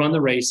 I want to run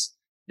the race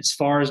as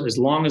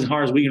long as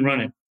hard as we can run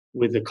it,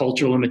 with the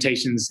cultural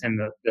limitations and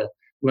the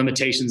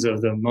limitations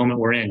of the moment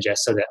we're in,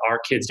 just so that our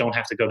kids don't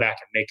have to go back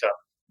and make up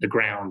the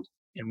ground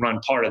and run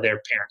part of their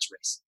parents'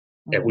 race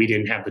that we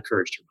didn't have the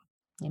courage to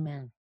run.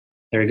 Amen.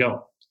 There you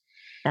go.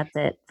 That's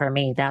it for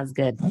me. That was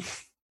good.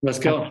 Let's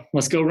go.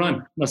 Let's go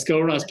run. Let's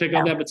go run. Let's pick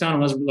up that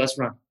baton and let's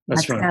run.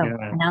 Let's run.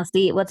 Yeah. Now,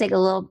 see, we'll take a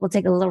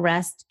little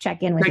rest.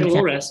 Check in with take a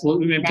little rest. We'll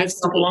pit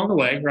stop along the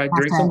way, right?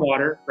 Drink some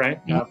water,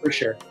 right? For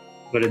sure.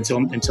 But until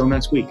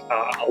next week,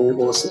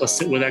 let's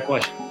sit with that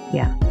question.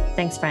 Yeah.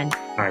 Thanks, friend.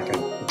 All right,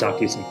 friend. We'll talk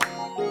to you soon.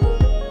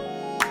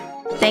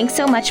 Thanks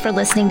so much for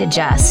listening to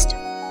Just.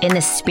 In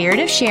the spirit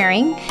of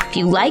sharing, if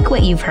you like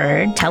what you've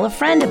heard, tell a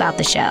friend about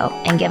the show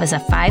and give us a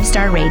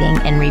 5-star rating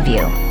and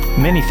review.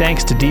 Many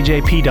thanks to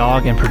DJ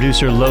P-Dog and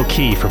producer Low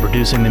Key for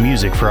producing the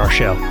music for our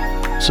show.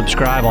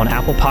 Subscribe on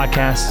Apple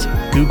Podcasts,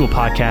 Google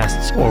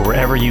Podcasts, or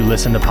wherever you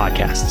listen to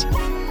podcasts.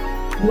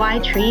 Why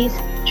trees?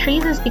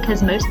 Trees is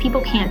because most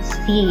people can't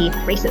see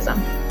racism.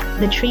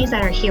 The trees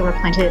that are here were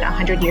planted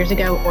 100 years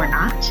ago or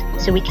not,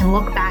 so we can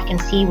look back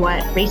and see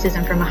what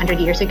racism from 100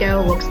 years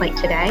ago looks like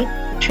today.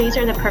 Trees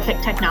are the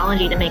perfect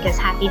technology to make us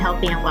happy,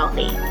 healthy, and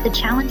wealthy. The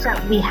challenge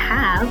that we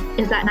have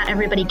is that not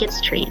everybody gets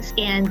trees,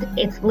 and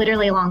it's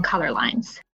literally along color lines.